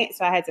at night.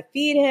 So I had to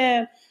feed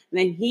him. And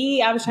then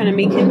I was trying to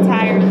make him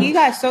tired. He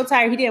got so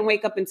tired he didn't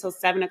wake up until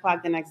 7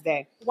 o'clock the next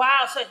day.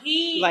 Wow. So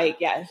he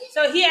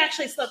So he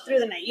actually slept through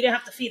the night. You didn't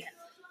have to feed him.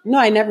 No,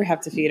 I never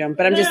have to feed him.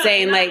 But I'm just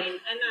saying, at night.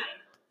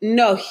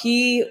 No, so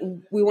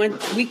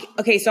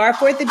our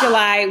 4th of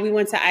July, we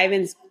went to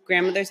Ivan's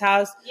grandmother's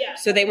house. Yeah.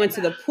 So they went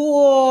to the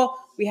pool.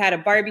 We had a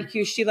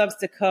barbecue. She loves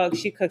to cook.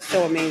 She cooks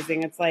so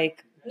amazing. It's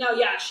like. No,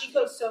 yeah, she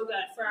cooks so good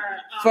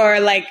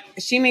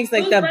she makes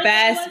like the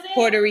best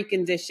Puerto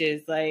Rican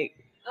dishes. Like.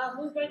 It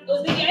was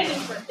Baby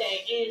Ivan's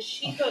birthday, and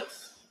she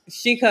cooks.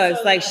 She cooks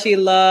so like good. She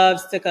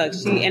loves to cook.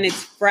 And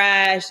it's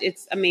fresh.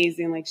 It's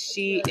amazing. Like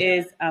she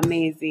is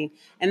amazing.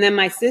 And then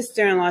my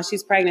sister-in-law,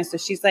 she's pregnant, so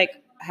she's like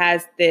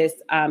has this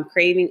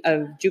craving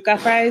of juca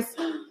fries.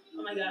 Oh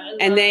my god!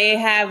 And they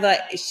have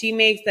she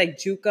makes like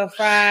juca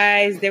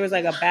fries. There was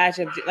like a batch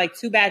of like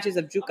 2 batches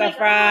of juca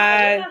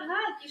fries,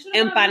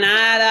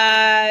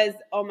 empanadas.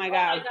 Oh my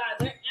god! Oh my god!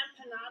 Their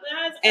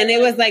empanadas. And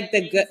it was like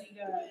the good.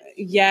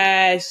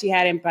 Yeah, she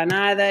had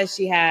empanadas.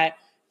 She had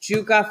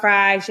juca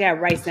fries. She had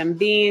rice and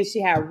beans. She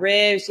had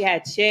ribs. She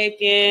had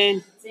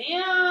chicken.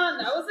 Damn,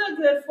 that was a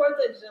good 4th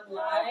of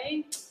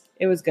July.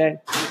 It was good.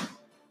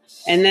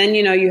 And then,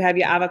 you know, you have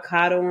your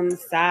avocado on the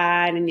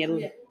side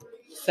and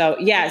so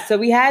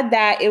we had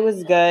that. It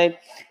was good.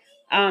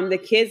 The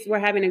kids were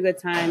having a good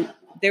time.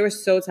 They were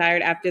so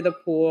tired after the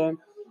pool.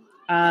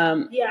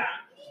 Yeah.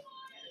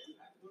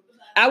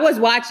 I was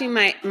watching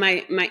my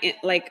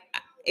like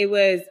it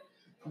was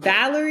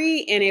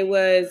Valerie and it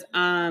was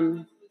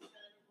my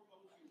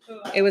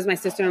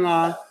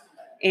sister-in-law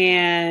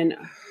and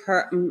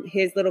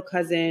his little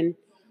cousin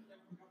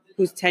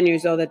who's 10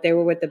 years old that they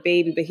were with the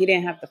baby, but he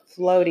didn't have the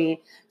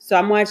floaty. So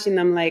I'm watching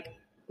them like,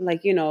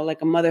 you know,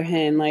 like a mother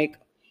hen, like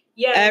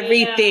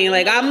everything. Yeah.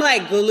 Like I'm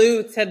like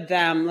glued to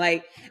them.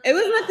 Like it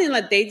was nothing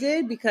that they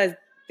did because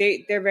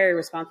they're very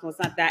responsible. It's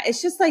not that.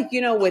 It's just like,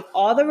 you know, with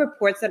all the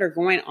reports that are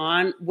going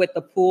on with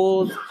the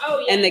pools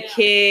and the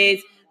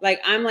kids, like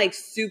I'm like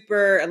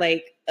super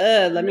like,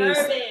 nervous.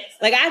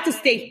 Like I have to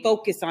stay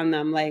focused on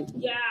them. Like,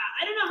 yeah,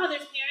 I don't know how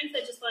there's parents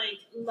that just like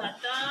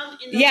let them.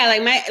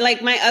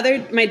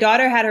 My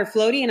daughter had her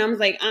floaty and I was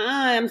like,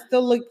 I'm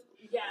still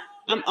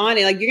I'm on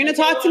it. Like you're gonna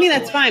talk to me,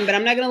 that's fine, but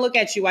I'm not gonna look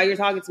at you while you're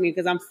talking to me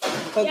because I'm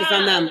focused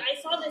on them. I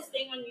saw this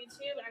thing on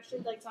YouTube actually,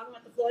 like talking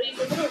about the floaties,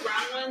 the little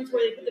round ones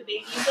where they put the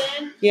babies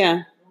in.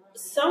 Yeah.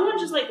 Someone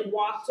just like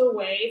walked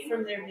away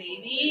from their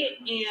baby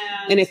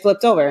and it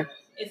flipped over.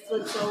 It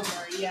flipped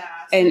over,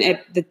 yeah. So and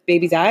the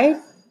baby died?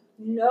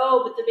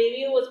 No, but the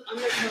baby was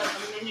under for like a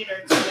minute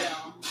or 2.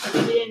 The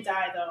baby didn't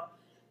die though.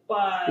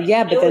 But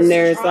yeah, but then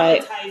there's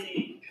like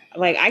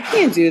I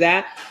can't do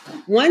that.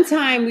 One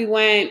time we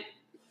went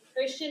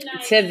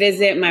to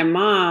visit my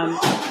mom.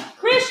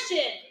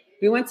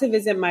 We went to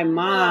visit my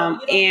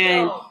mom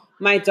and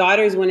my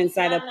daughters went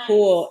inside the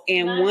pool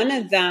and one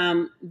of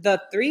them,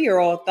 the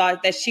 3-year-old,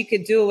 thought that she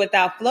could do it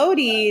without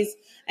floaties.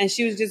 And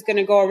she was just going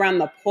to go around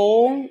the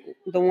pool,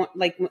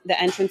 the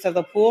entrance of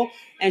the pool.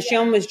 And she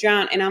almost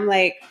drowned. And I'm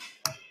like,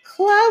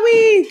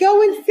 Chloe,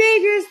 go and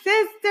save your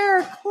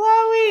sister,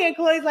 Chloe. And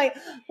Chloe's like,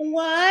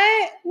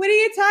 what? What are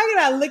you talking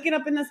about? Looking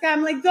up in the sky.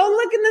 I'm like, don't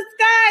look in the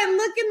sky.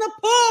 Look in the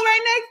pool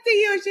right next to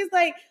you. And she's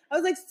like, I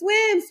was like,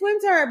 swim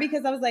to her.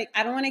 Because I was like,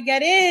 I don't want to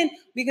get in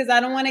because I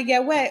don't want to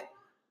get wet.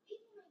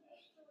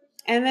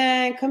 And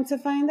then come to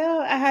find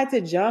out, I had to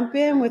jump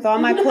in with all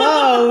my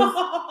clothes.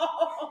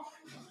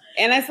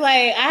 And it's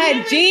like, I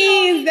had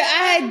jeans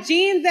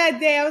that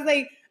day. I was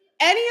like,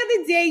 any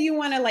other day you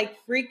want to like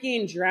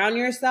freaking drown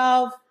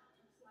yourself,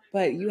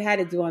 but you had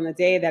to do on the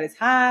day that it's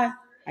hot.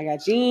 I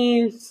got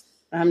jeans.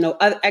 I have no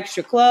other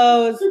extra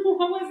clothes.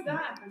 What was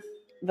that?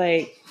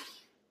 Like,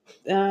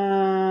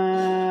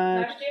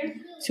 Last year?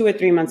 2 or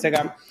 3 months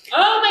ago.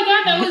 Oh my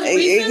God, that was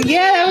recently.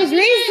 Yeah, that was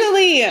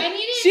recently.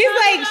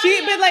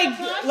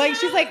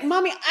 She's like,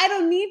 Mommy, I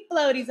don't need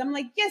floaties. I'm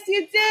like, yes,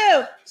 you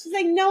do. She's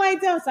like, no, I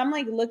don't. So I'm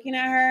like looking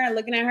at her, and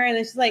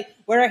then she's like,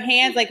 with her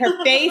hands, like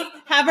her face,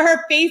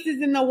 her face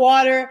is in the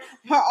water,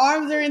 her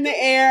arms are in the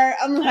air.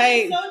 I'm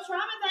like, so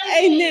traumatizing.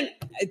 and then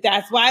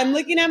that's why I'm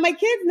looking at my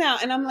kids now,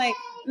 and I'm like,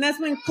 and that's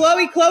when Chloe's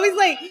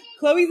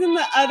in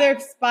the other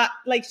spot,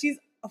 like she's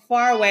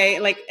far away,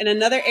 like in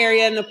another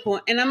area in the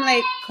pool. And I'm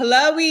like,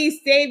 Chloe,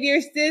 save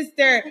your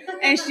sister.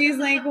 And she's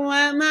like,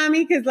 what,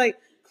 Mommy? Because like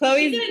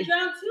Chloe's gonna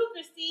drown too,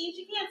 Christine.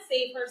 She can't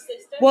save her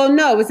sister. Well,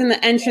 no, it was in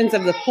the entrance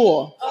of the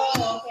pool.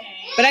 Oh, okay.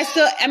 But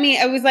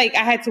it was like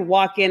I had to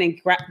walk in and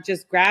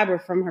just grab her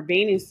from her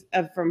bathing suit.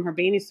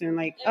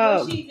 Like, and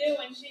what she do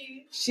when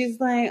she's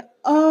like,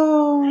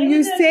 oh,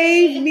 you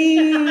saved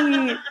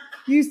me.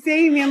 You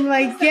saved me. I'm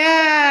like,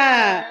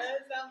 yeah.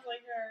 Sounds like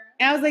her.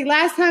 And I was like,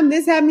 last time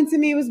this happened to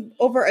me was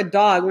over a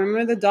dog.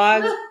 Remember the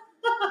dog?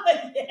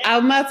 Yeah.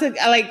 I'm about to,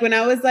 like, when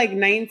I was like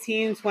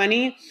 19,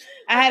 20,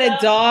 I had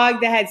a dog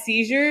that had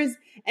seizures.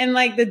 And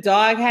like the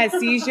dog has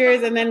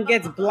seizures and then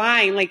gets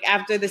blind. Like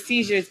after the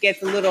seizures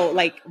gets a little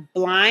like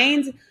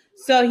blind.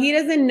 So he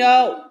doesn't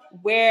know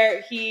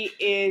where he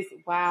is.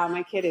 Wow,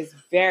 my kid is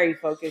very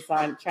focused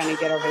on trying to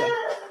get over there.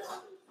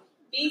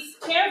 Be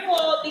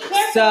careful. Be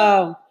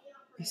careful.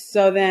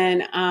 So then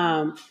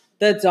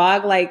the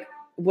dog like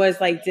was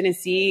like didn't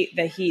see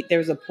that there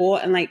was a pool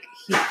and like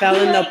he fell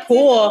in the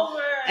pool.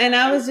 And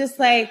I was just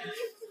like,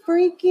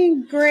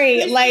 freaking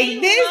great. Like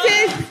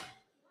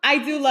I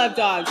do love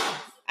dogs.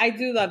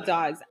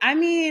 I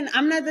mean,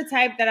 I'm not the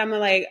type that I'm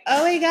like,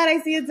 oh my God, I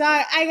see a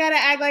dog. I gotta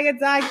act like a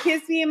dog.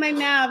 Kiss me in my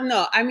mouth.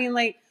 No, I mean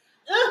like,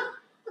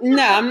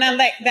 no, I'm not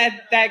like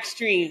that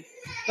extreme.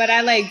 But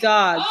I like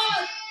dogs.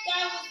 Oh,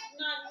 that was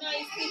not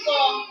nice,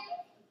 people.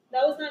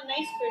 That was not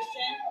nice,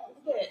 Christian.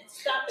 Look at it.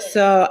 Stop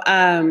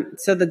it.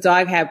 So the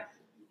dog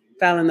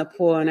fell in the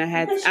pool, and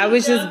I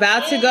was just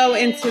about to go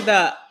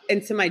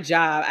into my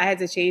job. I had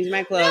to change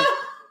my clothes.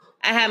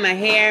 I had my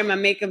hair, my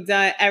makeup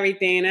done,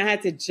 everything. And I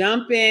had to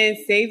jump in,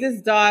 save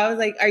this dog. I was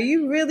like, are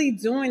you really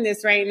doing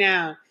this right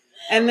now?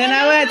 And then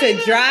I had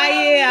to dry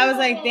it. I was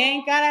like,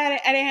 thank God I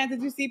didn't have to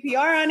do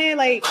CPR on it.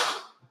 Like,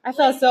 I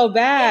felt so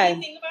bad.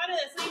 When you think about it,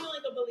 it's not even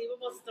like a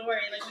believable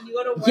story. Like when you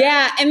go to work.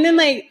 Yeah, and then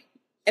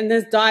and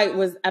this dog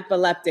was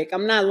epileptic.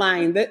 I'm not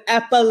lying. The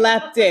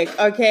epileptic,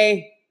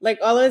 okay? Like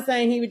all of a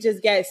sudden he would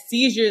just get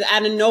seizures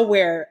out of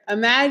nowhere.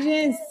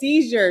 Imagine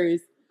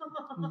seizures.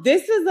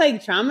 This was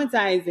like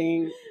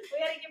traumatizing.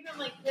 We had to give him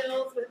like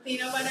pills with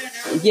peanut butter and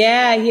everything.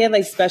 Yeah, he had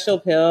like special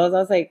pills. I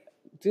was like,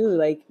 dude,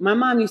 like my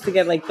mom used to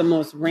get like the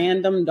most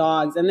random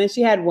dogs. And then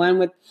she had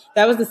one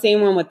that was the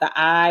same one with the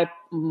eye.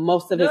 No,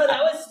 that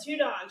was 2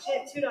 dogs. She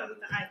had 2 dogs with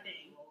the eye thing.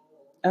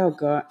 Oh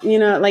God. You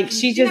know, like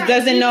she just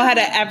doesn't know how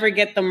to ever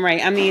get them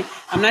right. I mean,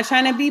 I'm not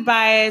trying to be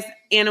biased,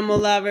 animal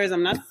lovers.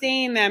 I'm not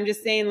saying that. I'm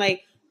just saying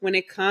like when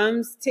it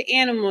comes to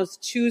animals,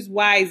 choose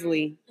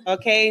wisely.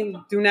 Okay?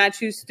 Do not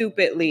choose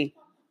stupidly.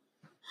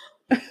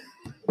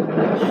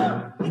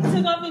 He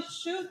took off his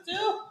shoe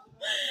too.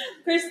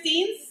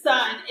 Christine's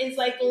son is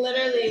like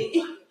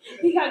literally,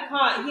 he got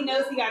caught. He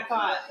knows he got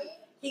caught.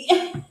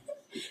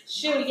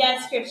 Shoe,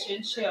 yes,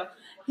 Christian, shoe.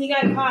 He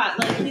got caught.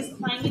 Like he's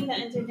climbing the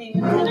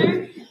entertainment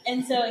center,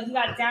 and so he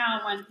got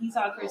down when he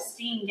saw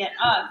Christine get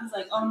up. He's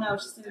like, "Oh no,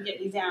 she's gonna get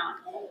me down."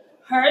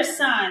 Her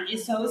son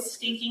is so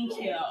stinking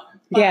cute.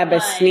 But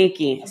like,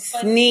 sneaky. So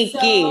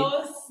sneaky.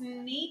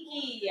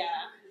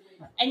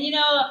 And you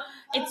know,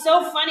 it's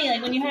so funny.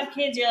 Like when you have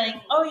kids, you're like,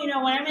 oh, you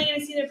know, when am I going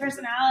to see their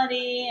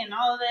personality and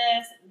all of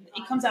this?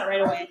 It comes out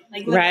right away.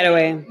 Like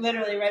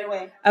literally right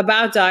away.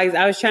 About dogs,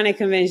 I was trying to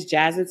convince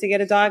Jasmine to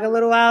get a dog a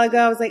little while ago.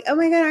 I was like, oh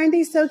my God, aren't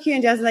they so cute?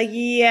 And Jasmine's like,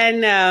 yeah,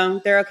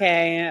 no, they're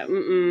okay.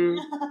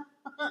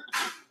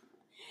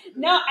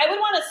 No, I would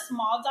want a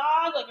small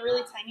dog, like a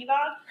really tiny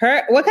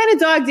dog. What kind of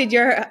dog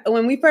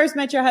when we first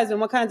met your husband,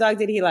 what kind of dog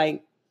did he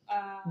like?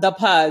 The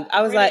pug.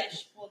 I was British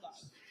like, bulldog.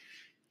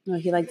 No,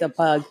 he liked the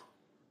pug.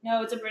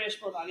 No, it's a British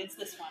bulldog. It's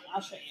this one. I'll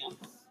show you.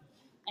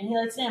 And he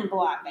likes it in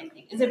black, I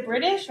think. Is it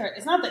British or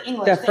it's not the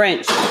English? The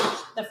French.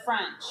 The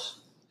French.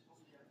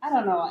 I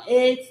don't know.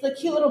 It's the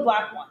cute little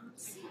black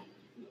ones.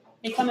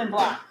 They come in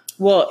black.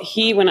 Well,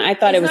 when I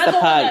thought it was the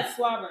pug. One that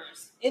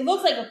slobbers. It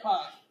looks like a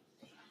pug.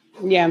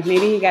 Yeah,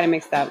 maybe he got it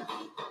mixed up.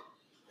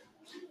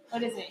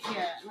 What is it?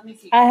 Here, let me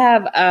see. I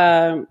have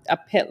a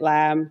pit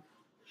lab.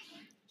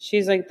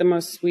 She's like the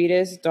most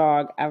sweetest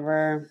dog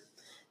ever.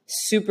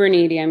 Super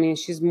needy. I mean,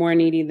 she's more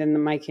needy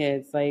than my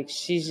kids. Like,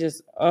 she's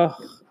just,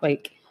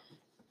 like,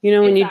 you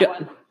know, when you do.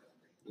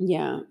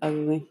 Yeah,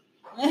 ugly.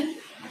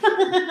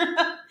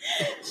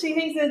 She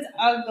thinks it's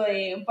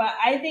ugly, but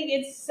I think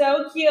it's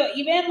so cute.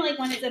 Even like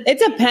when it's it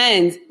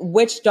depends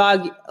which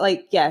dog.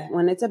 Like, yeah,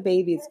 when it's a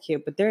baby, it's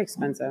cute, but they're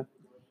expensive.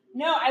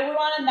 No, I would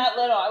want them that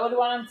little. I would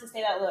want them to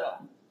stay that little.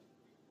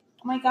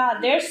 Oh my God,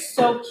 they're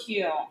so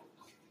cute.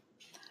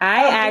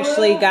 I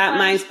actually got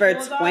mine for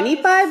Bulldogs.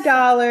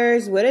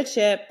 $25 with a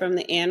chip from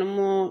the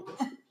animal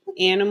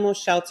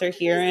shelter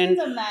here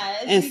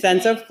in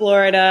Central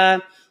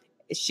Florida.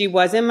 She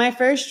wasn't my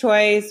first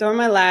choice or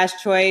my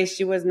last choice.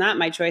 She was not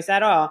my choice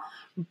at all.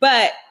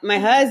 But my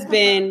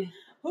husband.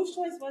 Whose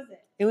choice was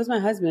it? It was my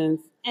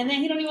husband's. And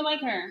then he don't even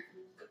like her.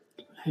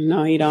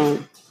 No, he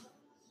don't.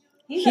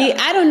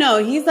 I don't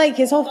know. He's like,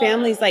 his whole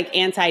family's like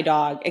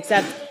anti-dog,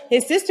 except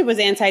his sister was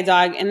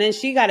anti-dog, and then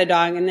she got a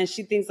dog, and then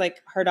she thinks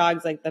like her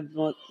dog's like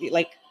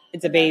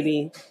it's a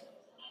baby.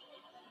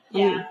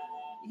 Yeah.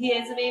 He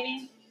is a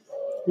baby?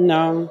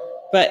 No.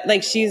 But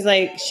like she used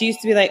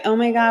to be like, oh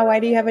my God, why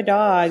do you have a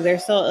dog? They're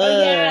so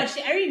Oh yeah,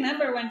 I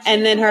remember when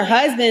and then her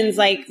husband's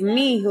like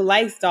me who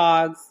likes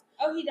dogs.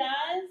 Oh, he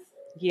does?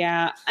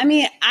 Yeah. I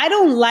mean, I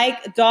don't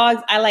like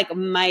dogs. I like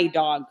my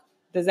dog.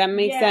 Does that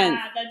make sense?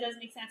 Yeah, that does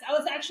make sense. I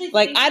was actually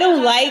like, I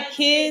don't like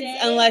kids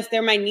unless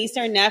they're my niece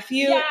or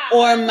nephew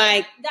or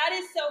my. That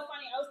is so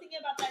funny. I was thinking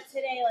about that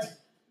today. Like,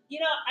 you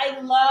know,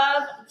 I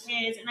love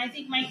kids, and I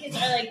think my kids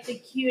are like the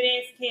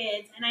cutest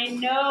kids, and I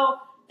know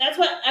that's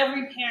what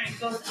every parent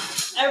goes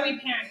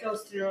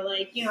through.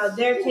 Like, you know,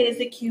 their kid is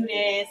the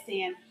cutest,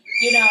 and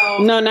you know.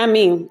 No, not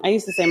me. I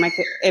used to say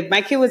if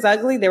my kid was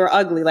ugly, they were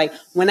ugly. Like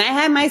when I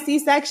had my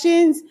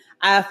C-sections,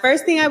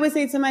 first thing I would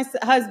say to my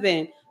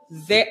husband,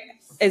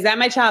 is that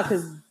my child?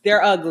 Because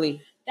they're ugly.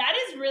 That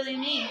is really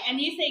mean. And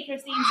you say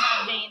Christine's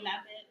not vain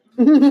that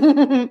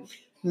bit.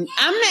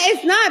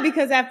 It's not,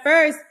 because at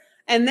first,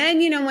 and then,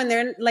 you know, when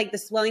they're like the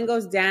swelling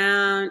goes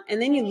down, and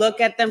then you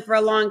look at them for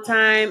a long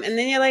time, and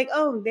then you're like,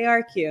 oh, they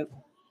are cute.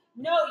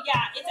 No,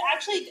 yeah, it's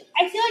actually,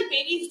 I feel like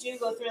babies do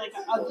go through like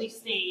an ugly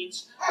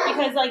stage,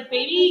 because like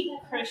baby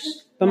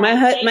Chris. But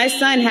my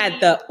son had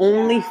the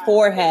only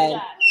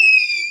forehead.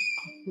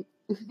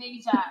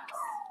 Baby Jax.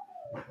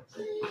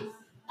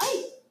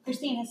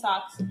 Christine has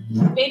socks.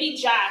 Baby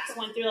Jax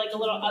went through like a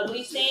little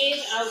ugly stage,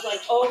 and I was like,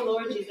 oh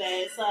Lord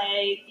Jesus,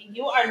 like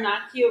you are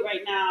not cute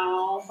right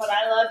now, but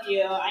I love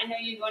you. I know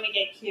you're going to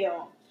get cute.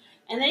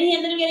 And then he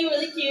ended up getting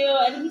really cute,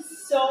 and he's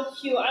so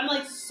cute. I'm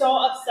like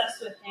so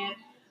obsessed with him.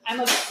 I'm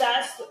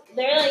obsessed.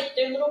 Their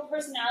little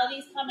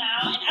personalities come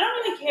out, and I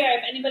don't even care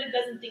if anybody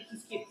doesn't think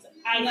he's cute.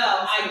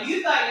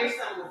 You thought your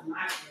son was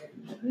not cute.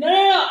 No,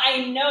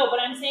 I know, but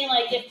I'm saying,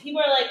 like, if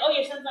people are like, oh,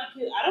 your son's not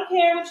cute, I don't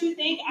care what you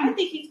think. I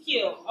think he's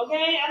cute,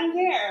 okay? I don't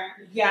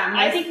care. Yeah.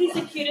 I think he's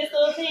the cutest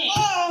little thing.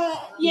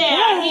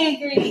 Yeah, he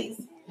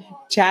agrees.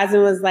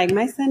 Jasmine was like,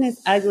 my son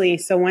is ugly.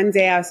 So one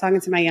day I was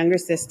talking to my younger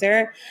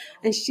sister,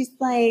 and she's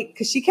like,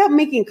 because she kept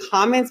making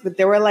comments, but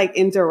they were like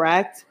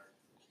indirect.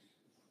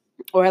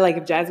 Or like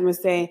if Jasmine would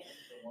say,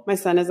 my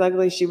son is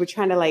ugly, she would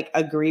try to like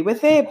agree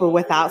with it, but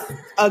without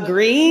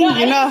agreeing, I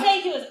didn't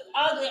say he was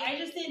ugly. I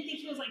just didn't think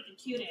he was like the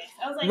cutest.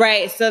 I was like,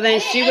 right. So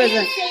then she was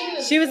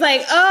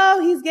like,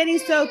 oh, he's getting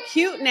so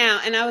cute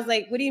now. And I was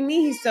like, what do you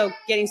mean he's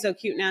getting so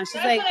cute now? She's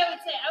like, what I would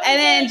say.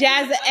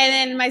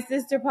 And then my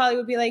sister probably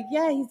would be like,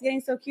 yeah, he's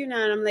getting so cute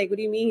now. And I'm like, what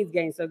do you mean he's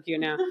getting so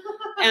cute now?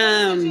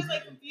 She was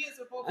like confused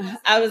with both of us.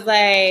 I was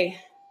like,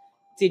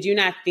 did you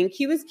not think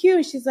he was cute?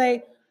 And she's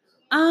like,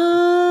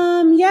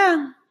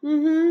 yeah.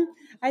 Mm-hmm.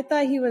 I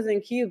thought he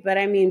wasn't cute, but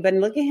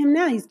look at him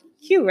now. He's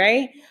cute,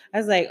 right? I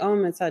was like, oh, I'm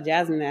going to tell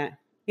Jasmine that.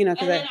 You know,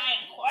 and then I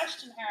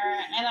questioned her,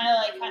 and I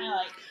like kind of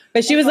like.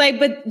 But she was like,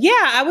 but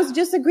yeah, I was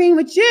just agreeing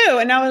with you.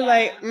 And I was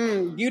like,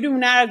 you do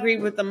not agree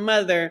with the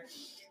mother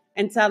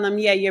and tell them,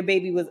 yeah, your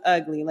baby was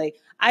ugly. Like,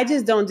 I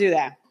just don't do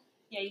that.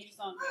 Yeah, you just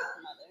don't agree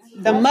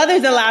with the mother. The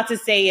mother's allowed to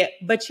say it,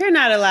 but you're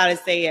not allowed to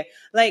say it.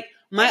 Like,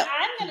 I'm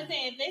going to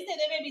say, if they say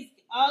their baby's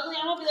ugly,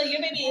 I'm going to be like,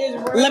 your baby is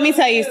really Let me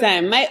tell you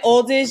something. My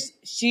oldest,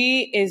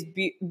 she's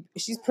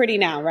pretty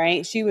now,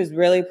 right? She was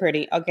really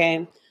pretty,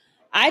 okay?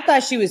 I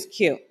thought she was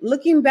cute.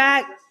 Looking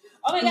back,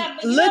 oh my God,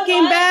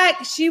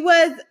 she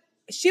was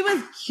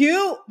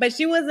cute, but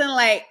she wasn't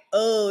like,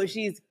 oh,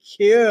 she's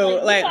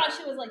cute. Like, we thought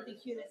she was like the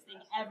cutest thing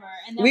ever.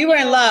 And then we were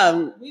in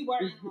love. We were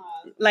in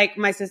love. Like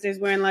my sisters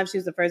were in love. She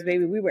was the first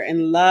baby. We were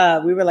in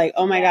love. We were like,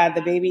 oh my God,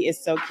 the baby is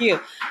so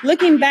cute.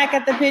 Looking back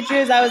at the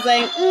pictures, I was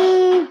like,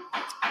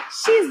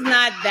 she's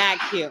not that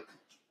cute.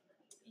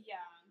 Yeah.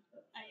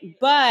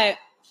 But,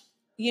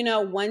 you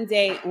know, one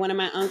day, one of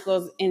my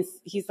uncles, and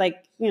he's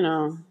like, you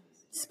know,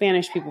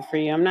 Spanish people for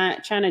you. I'm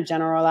not trying to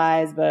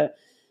generalize, but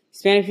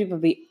Spanish people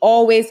be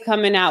always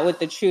coming out with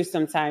the truth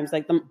sometimes.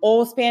 Like them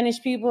old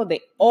Spanish people,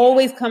 they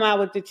always come out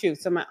with the truth.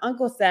 So my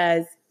uncle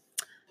says,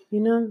 you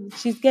know,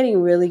 she's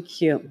getting really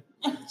cute.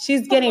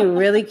 She's getting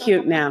really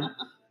cute now.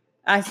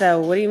 I said,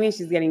 what do you mean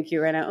she's getting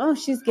cute right now? Oh,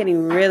 she's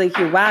getting really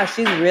cute. Wow,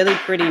 she's really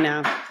pretty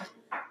now.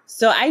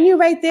 So I knew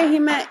right there he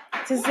meant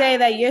to say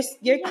that your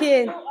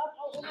kid. No,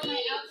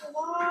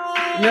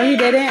 he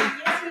didn't.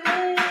 Yes, he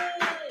did.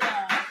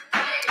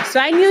 So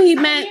I knew he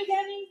meant.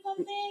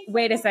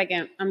 Wait a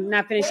second. I'm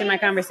not finishing my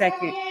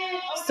conversation.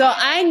 So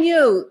I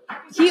knew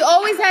he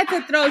always had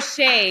to throw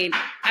shade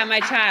at my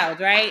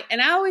child, right?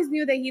 And I always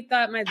knew that he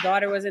thought my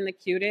daughter wasn't the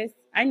cutest.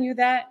 I knew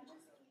that.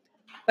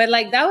 But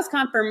like that was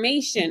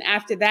confirmation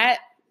after that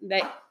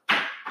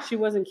she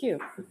wasn't cute.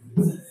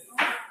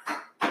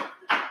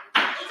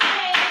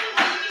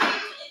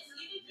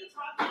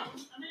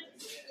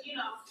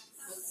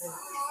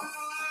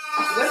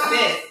 What's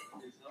this?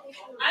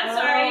 I'm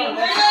sorry.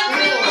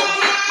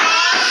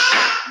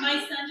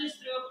 My son just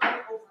threw a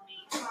bubble over me.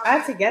 I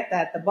have to get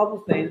that, the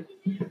bubble thing.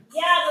 Yeah,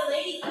 the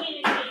lady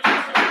came and changed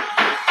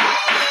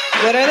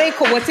What are they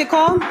called? What's it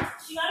called? it.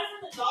 She got it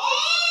from the dollar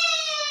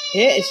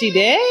store. Yeah, she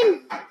did?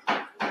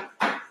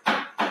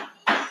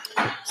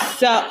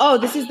 So,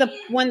 this is the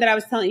one that I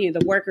was telling you,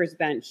 the worker's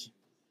bench.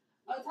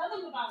 Oh, tell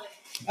them about it.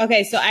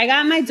 Okay, so I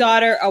got my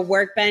daughter a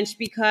workbench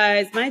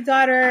because my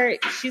daughter,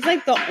 she's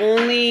like the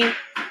only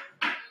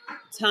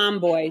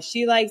tomboy.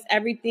 She likes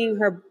everything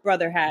her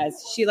brother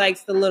has. She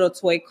likes the little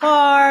toy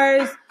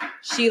cars.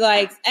 She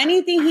likes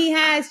anything he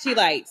has, she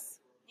likes.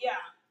 Yeah.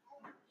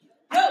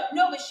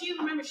 No, but she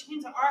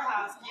came to our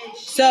house. And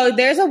So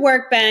there's a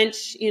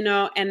workbench,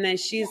 and then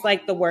she's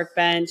like the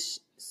workbench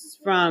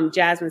from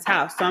Jasmine's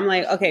house. So I'm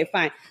like, okay,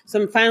 fine.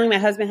 So finally my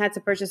husband had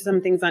to purchase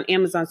some things on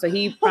Amazon. So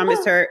he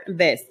promised her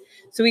this.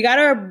 So we got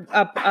her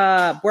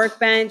a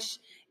workbench.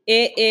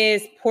 It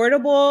is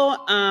portable.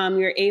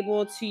 You're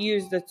able to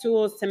use the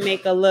tools to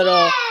make a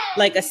little,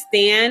 like a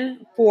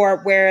stand for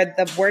where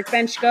the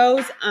workbench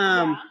goes.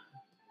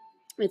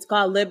 It's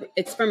called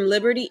it's from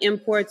Liberty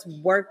Imports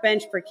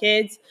Workbench for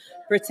Kids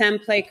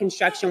Pretend Play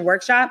Construction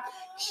Workshop.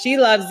 She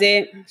loves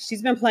it.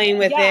 She's been playing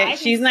with it.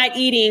 She's not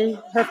eating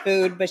her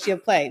food, but she'll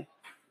play.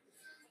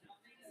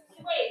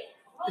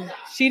 Wait,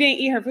 she didn't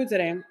eat her food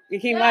today. It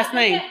came last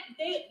night.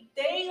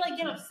 They like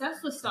get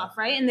obsessed with stuff,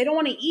 right? And they don't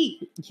want to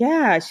eat.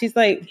 Yeah, she's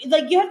like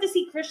you have to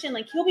see Christian.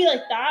 Like he'll be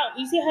like that.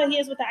 You see how he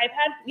is with the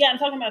iPad? Yeah, I'm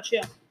talking about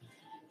you.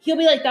 He'll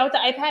be like that with the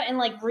iPad and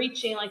like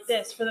reaching like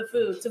this for the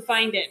food to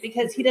find it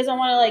because he doesn't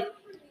want to like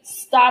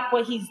stop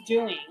what he's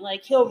doing.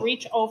 Like he'll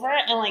reach over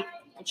and like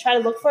try to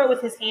look for it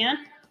with his hand.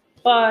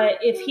 But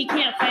if he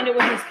can't find it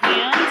with his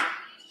hand,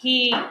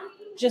 he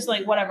just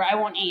like, whatever, I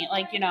won't eat.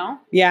 Like,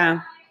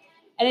 Yeah.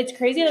 And it's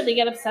crazy that they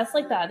get obsessed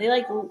like that. They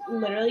like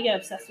literally get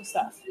obsessed with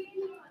stuff.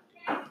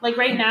 Like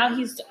right now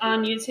he's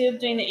on YouTube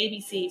doing the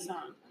ABC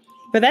song.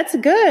 But that's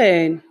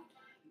good.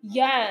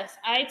 Yes.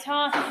 I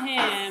tell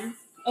him,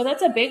 oh,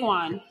 that's a big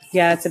one.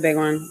 Yeah, that's a big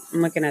one.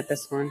 I'm looking at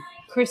this one.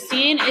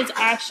 Christine is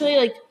actually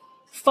like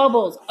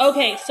Fubbles.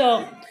 Okay,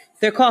 so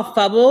they're called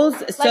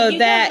Fubbles so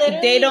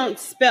that they don't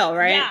spill,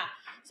 right? Yeah.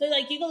 So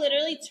like you can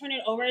literally turn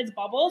it over, it's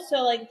bubbles.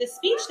 So like the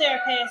speech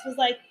therapist was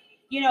like,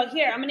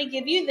 here, I'm gonna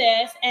give you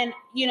this and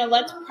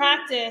let's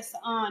practice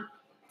on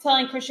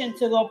telling Christian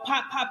to go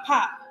pop, pop,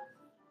 pop.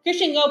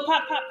 Christian, go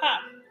pop, pop,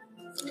 pop.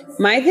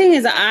 My thing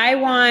is I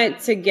want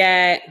to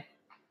get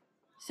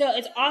so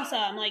it's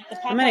awesome. Like the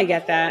pop. I'm gonna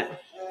get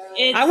that.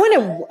 I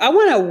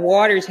want a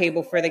water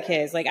table for the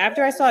kids. Like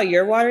after I saw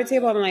your water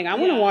table, I'm like, I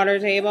want a water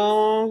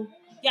table.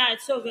 Yeah,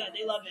 it's so good.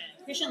 They love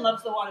it. Christian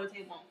loves the water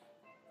table.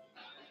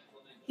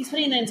 He's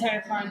putting the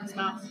entire car in his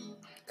mouth.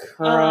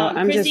 Girl,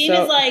 Christine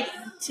is like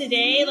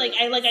today, like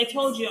I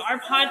told you, our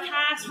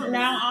podcast from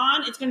now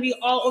on, it's gonna be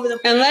all over the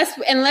place.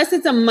 Unless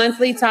it's a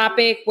monthly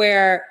topic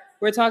where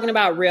we're talking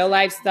about real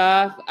life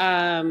stuff. Like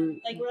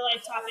real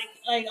life topic,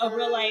 like a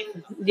real life.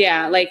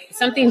 Yeah, like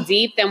something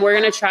deep, then we're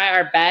gonna try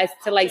our best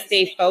to like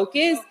stay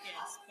focused.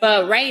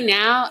 But right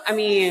now, I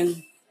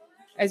mean,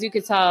 as you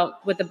could tell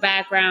with the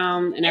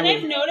background and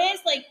everything. And I've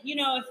noticed, like,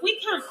 if we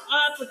come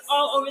up with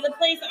all over the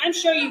place, I'm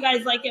sure you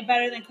guys like it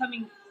better than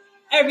coming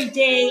every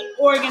day,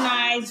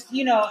 organized.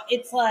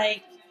 It's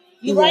like,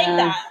 you like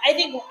that. I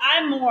think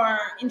I'm more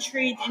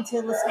intrigued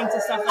into listening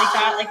to stuff like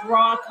that, like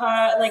raw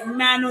cut, like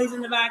mad noise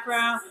in the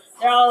background.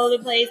 They're all over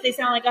the place. They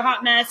sound like a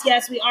hot mess.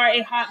 Yes, we are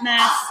a hot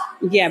mess.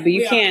 Yeah, but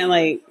you can't,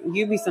 like,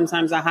 you be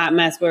sometimes a hot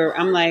mess where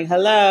I'm like,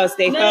 hello,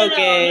 stay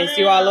focused.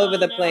 You're all over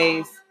the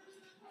place.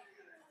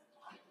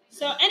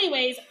 So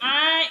anyways,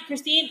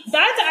 Christine,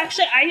 that's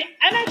actually,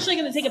 I'm actually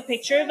going to take a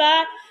picture of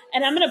that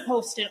and I'm going to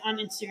post it on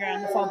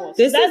Instagram, the Fubbles.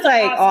 This is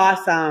like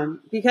awesome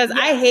because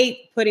I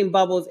hate putting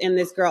bubbles in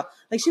this girl.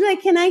 Like she's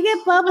like, can I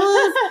get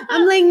bubbles?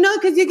 I'm like, no,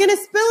 because you're going to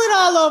spill it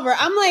all over.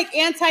 I'm like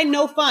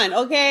anti-no fun,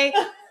 okay?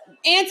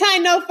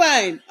 Anti-no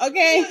fun,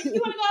 okay? You want to go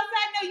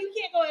outside? No, you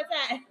can't go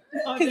outside.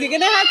 Because you're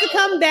going to have to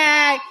come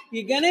back.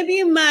 You're going to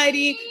be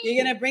muddy.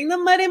 You're going to bring the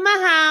mud in my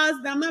house.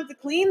 Then I'm going to have to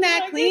clean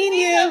that, clean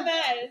you.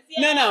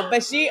 Yeah. No,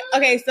 but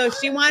so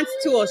she wants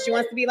tools. She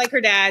wants to be like her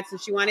dad. So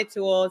she wanted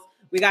tools.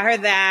 We got her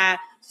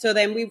that. So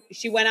then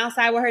she went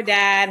outside with her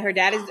dad. Her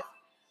dad is,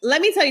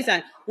 let me tell you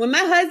something. When my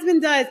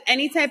husband does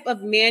any type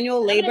of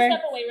manual labor. I'm gonna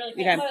step away really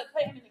quick. Okay.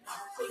 Play him in the car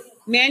so you can...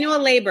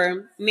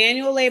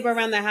 Manual labor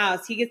around the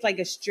house. He gets like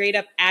a straight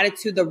up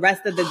attitude the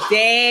rest of the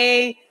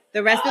day.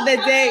 The rest of the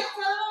day.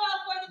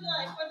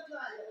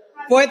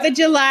 4th of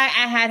July,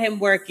 I had him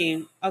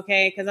working,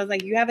 okay? Because I was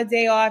like, you have a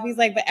day off. He's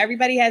like, but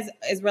everybody is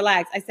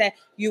relaxed. I said,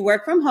 you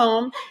work from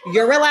home.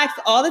 You're relaxed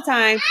all the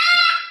time.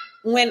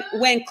 When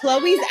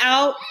Chloe's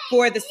out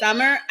for the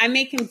summer, I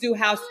make him do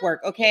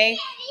housework, okay?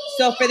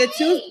 So for the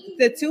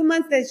 2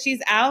 months that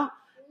she's out,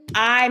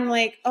 I'm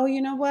like, oh,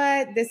 you know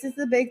what? This is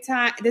the big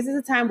time. This is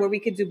a time where we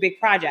could do big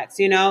projects,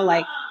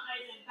 like,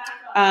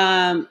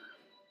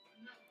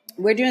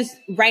 we're doing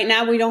right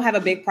now. We don't have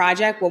a big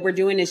project. What we're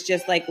doing is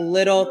just like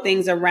little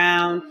things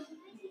around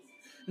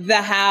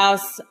the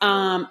house.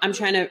 I'm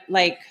trying to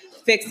like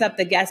fix up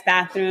the guest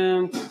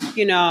bathroom,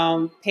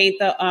 paint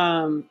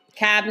the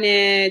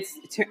cabinets,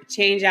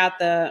 change out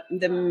the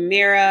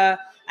mirror.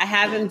 I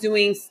have him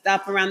doing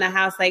stuff around the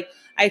house. Like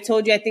I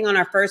told you, I think on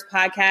our first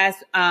podcast,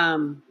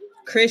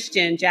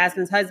 Christian,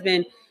 Jasmine's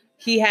husband,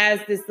 he has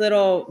this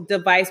little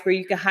device where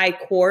you can hide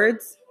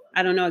cords.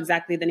 I don't know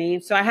exactly the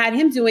name. So I had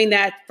him doing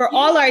that for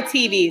all our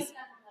TVs.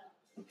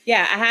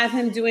 Yeah, I have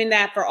him doing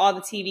that for all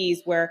the TVs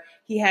where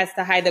he has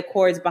to hide the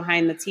cords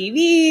behind the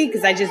TV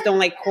because I just don't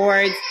like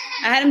cords.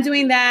 I had him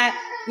doing that.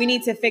 We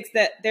need to fix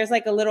there's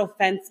like a little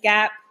fence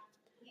gap.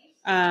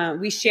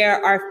 We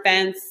share our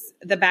fence,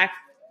 the back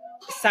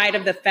side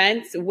of the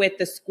fence with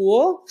the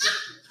school,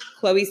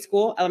 Chloe's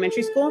school,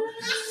 elementary school.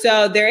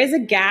 So there is a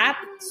gap.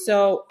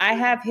 So I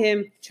have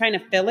him trying to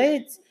fill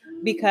it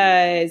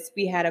because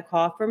we had a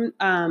call from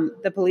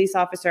the police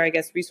officer, I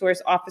guess,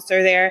 resource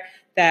officer there,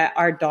 that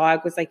our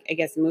dog was like, I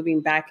guess,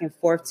 moving back and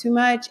forth too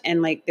much.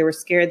 And like, they were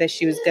scared that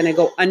she was going to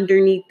go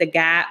underneath the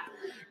gap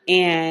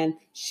and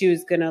she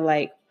was going to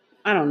like,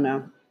 I don't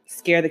know,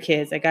 scare the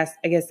kids. I guess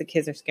the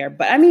kids are scared.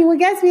 But I mean, what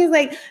gets me is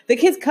like the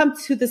kids come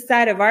to the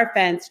side of our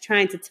fence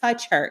trying to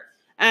touch her.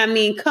 I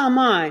mean, come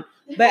on.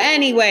 But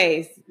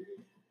anyways,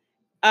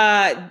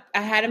 I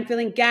had him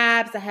filling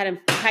gaps. I had him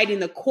hiding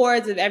the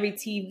cords of every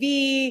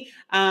TV.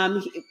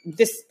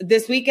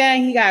 This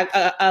weekend, he got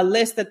a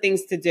list of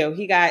things to do.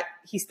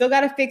 He still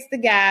got to fix the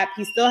gap.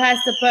 He still has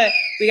to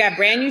we got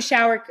brand new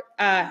shower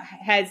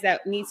heads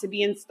that need to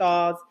be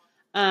installed.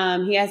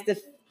 He has to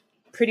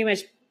pretty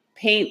much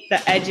paint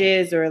the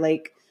edges or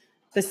like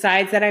the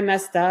sides that I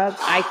messed up.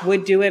 I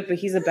would do it, but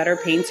he's a better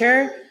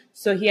painter.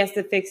 So he has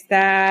to fix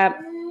that.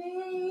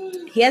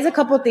 He has a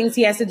couple of things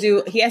he has to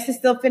do. He has to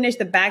still finish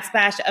the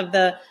backsplash of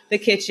the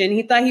kitchen.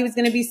 He thought he was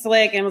going to be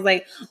slick and was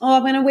like, oh,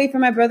 I'm going to wait for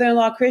my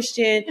brother-in-law,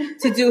 Christian,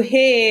 to do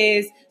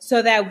his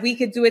so that we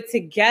could do it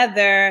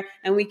together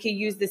and we could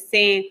use the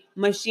same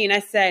machine. I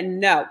said,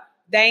 no,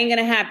 that ain't going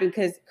to happen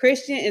because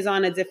Christian is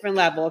on a different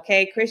level,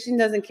 okay? Christian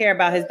doesn't care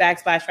about his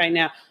backsplash right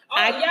now.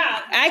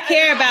 I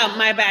care about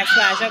my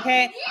backsplash,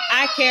 okay?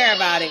 I care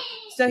about it.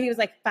 So he was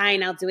like,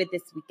 fine, I'll do it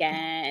this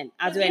weekend.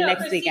 I'll do it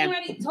next weekend.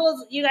 Already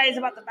told you guys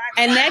about the back.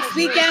 And next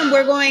weekend,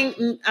 we're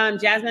going,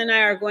 Jasmine and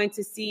I are going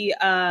to see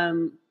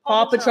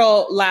Paw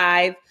Patrol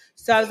live.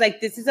 So I was like,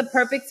 this is a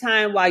perfect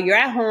time while you're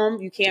at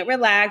home, you can't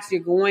relax,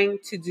 you're going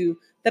to do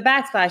the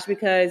backsplash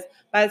because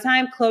by the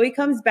time Chloe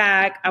comes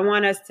back, I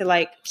want us to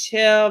like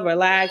chill,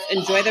 relax,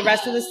 enjoy the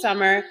rest of the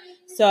summer.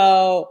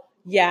 So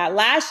yeah,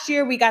 last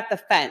year we got the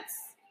fence,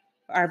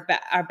 our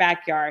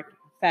backyard.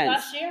 Fence.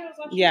 Last year?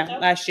 Yeah,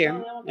 last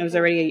year. It was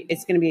already,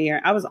 it's going to be a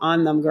year. I was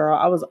on them, girl.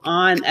 I was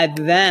on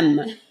them.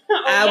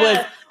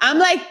 I'm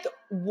like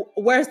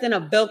worse than a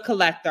bill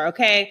collector,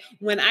 okay?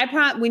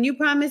 When you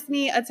promise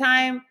me a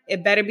time,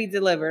 it better be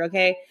delivered,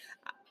 okay?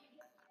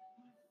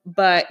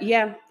 But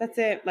yeah, that's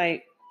it.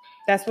 Like,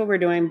 that's what we're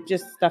doing.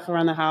 Just stuff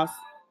around the house.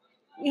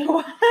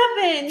 What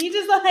happened? You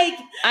just like...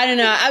 I don't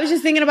know. I was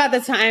just thinking about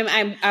the time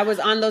I was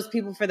on those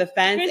people for the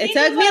fence. It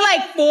took me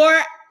like 4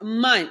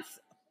 months.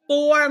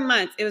 4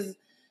 months.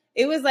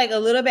 It was like a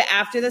little bit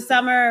after the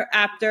summer,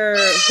 after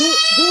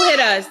who hit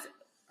us?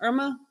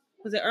 Irma?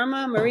 Was it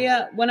Irma?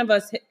 Maria? One of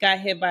us got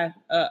hit by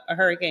a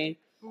hurricane.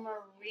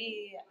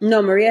 Maria.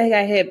 No, Maria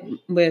got hit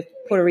with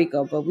Puerto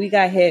Rico, but we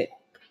got hit.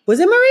 Was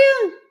it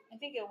Maria? I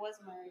think it was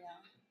Maria.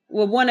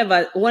 Well,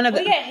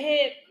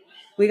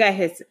 we got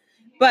hit.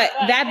 But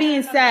that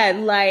being said,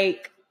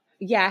 like,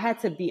 yeah, I had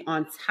to be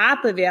on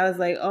top of it. I was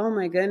like, oh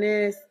my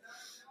goodness.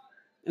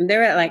 And they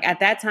were like, at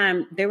that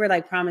time, they were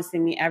like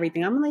promising me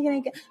everything. I'm like,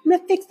 I'm going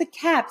to fix the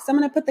caps. I'm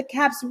going to put the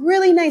caps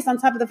really nice on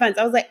top of the fence.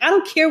 I was like, I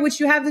don't care what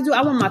you have to do.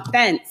 I want my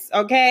fence.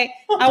 Okay.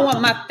 I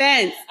want my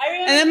fence.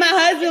 And then my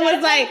husband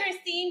was like,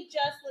 Christine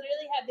just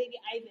literally had baby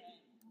Ivan.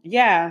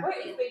 Yeah. Where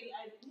is baby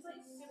Ivan? He's like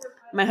super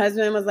proud. My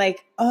husband was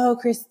like, oh,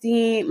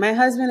 Christine. My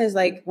husband is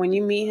like, when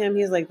you meet him,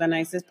 he's like the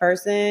nicest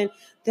person.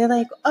 They're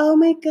like, oh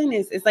my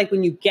goodness. It's like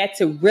when you get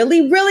to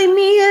really, really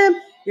meet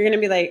him, you're going to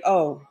be like,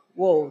 oh,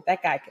 whoa,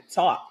 that guy can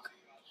talk.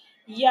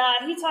 Yeah,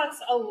 he talks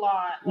a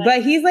lot.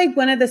 But he's like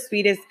one of the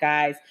sweetest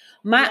guys.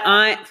 My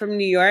aunt from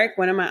New York,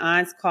 one of my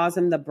aunts calls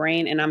him the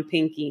brain and I'm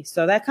Pinky.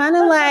 So that kind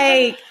of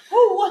like...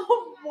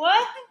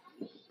 What?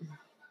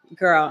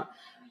 Girl.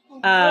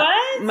 What?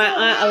 My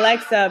aunt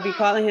Alexa be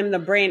calling him the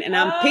brain and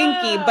I'm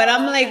Pinky. But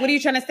I'm like, what are you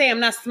trying to say?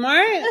 I'm not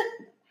smart?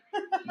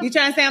 You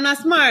trying to say I'm not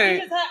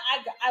smart? Because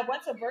I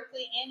went to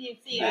Berkeley and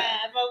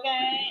UCF,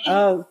 okay?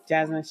 Oh,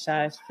 Jasmine,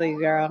 shush, please,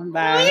 girl.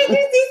 Bye. He's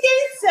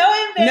getting so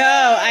embarrassed.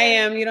 No, I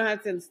am. You don't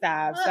have to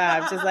stop.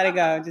 Just let it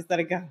go. Just let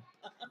it go.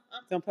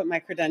 Don't put my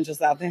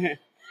credentials out there.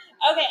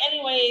 Okay,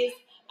 anyways,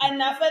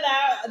 enough of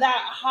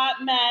that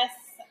hot mess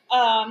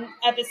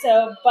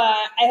episode, but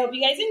I hope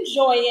you guys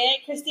enjoy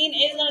it. Christine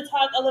is going to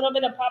talk a little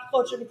bit of pop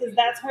culture because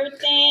that's her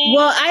thing.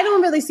 Well, I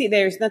don't really see,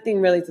 there's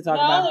nothing really to talk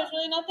about. No, there's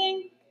really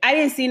nothing? I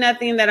didn't see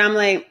nothing that I'm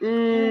like,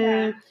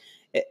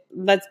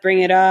 let's bring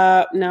it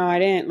up. No, I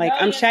didn't. Like,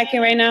 I'm checking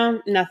right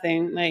now.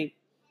 Nothing. Like,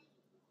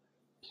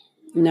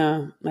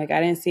 no. Like, I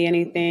didn't see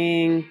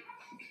anything.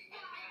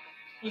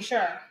 You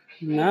sure?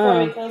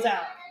 No. Before we close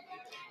out.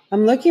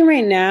 I'm looking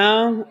right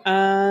now.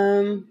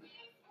 I'm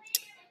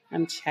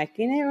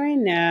checking it right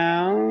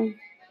now.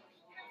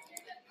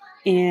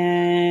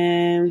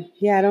 And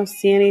yeah, I don't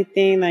see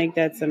anything like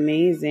that's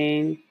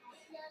amazing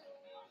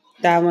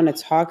that I want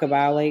to talk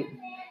about. Like,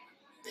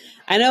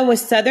 I know with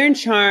Southern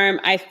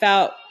Charm, I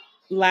felt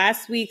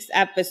last week's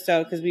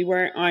episode, because we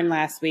weren't on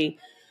last week,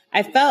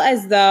 I felt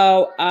as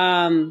though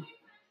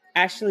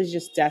Ashley's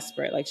just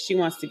desperate. Like, she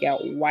wants to get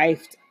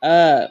wifed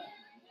up.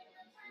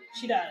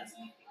 She does.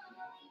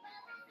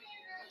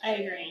 I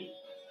agree.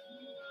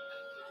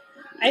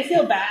 I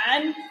feel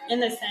bad in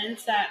the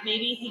sense that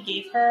maybe he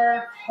gave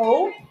her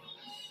hope,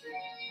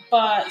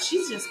 but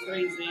she's just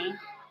crazy.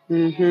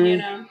 Mm-hmm. You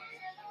know?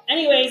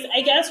 Anyways, I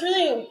guess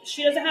really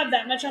she doesn't have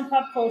that much on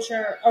pop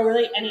culture, or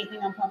really anything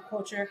on pop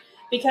culture,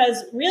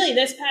 because really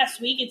this past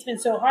week it's been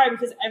so hard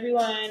because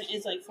everyone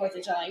is like 4th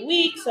of July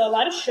week. So a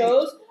lot of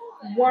shows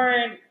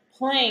weren't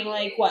playing.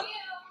 Like what?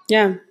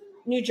 Yeah.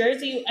 New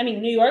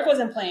York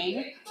wasn't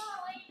playing.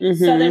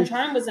 Mm-hmm. Southern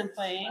Charm wasn't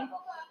playing.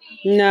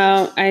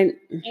 No, And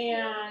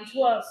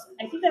who else?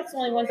 I think that's the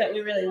only ones that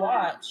we really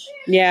watch.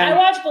 Yeah. I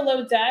watch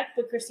Below Deck,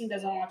 but Christine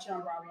doesn't watch it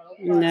on Bravo.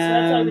 So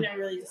that's why we didn't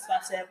really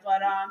discuss it.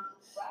 But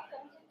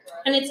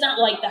and it's not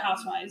like The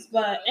Housewives.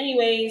 But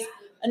anyways,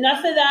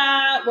 enough of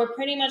that. We're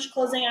pretty much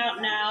closing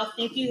out now.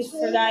 Thank you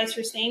guys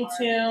for staying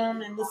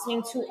tuned and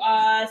listening to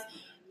us.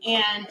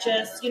 And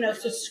just,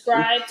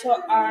 subscribe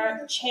to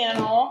our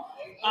channel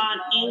on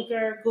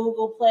Anchor,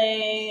 Google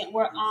Play.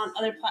 We're on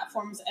other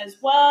platforms as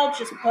well.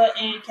 Just put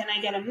in, can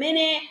I get a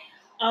minute?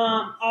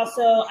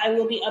 Also, I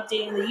will be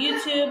updating the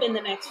YouTube in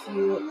the next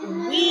few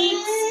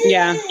weeks.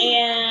 Yeah.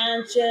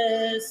 And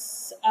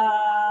just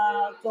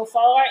go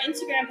follow our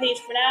Instagram page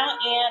for now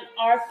and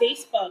our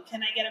Facebook.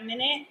 Can I get a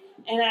minute?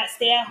 And at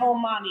Stay at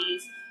Home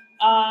Mommies.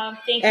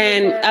 Thank you.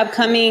 And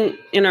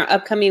in our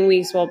upcoming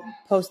weeks, we'll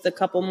post a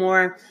couple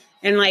more.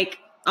 And like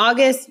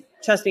August,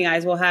 trust me,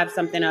 guys, we'll have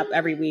something up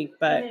every week.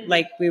 But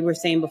like we were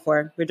saying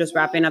before, we're just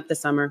wrapping up the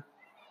summer.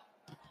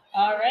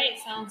 All right.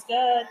 Sounds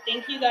good.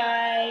 Thank you,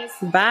 guys.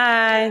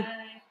 Bye.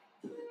 Bye.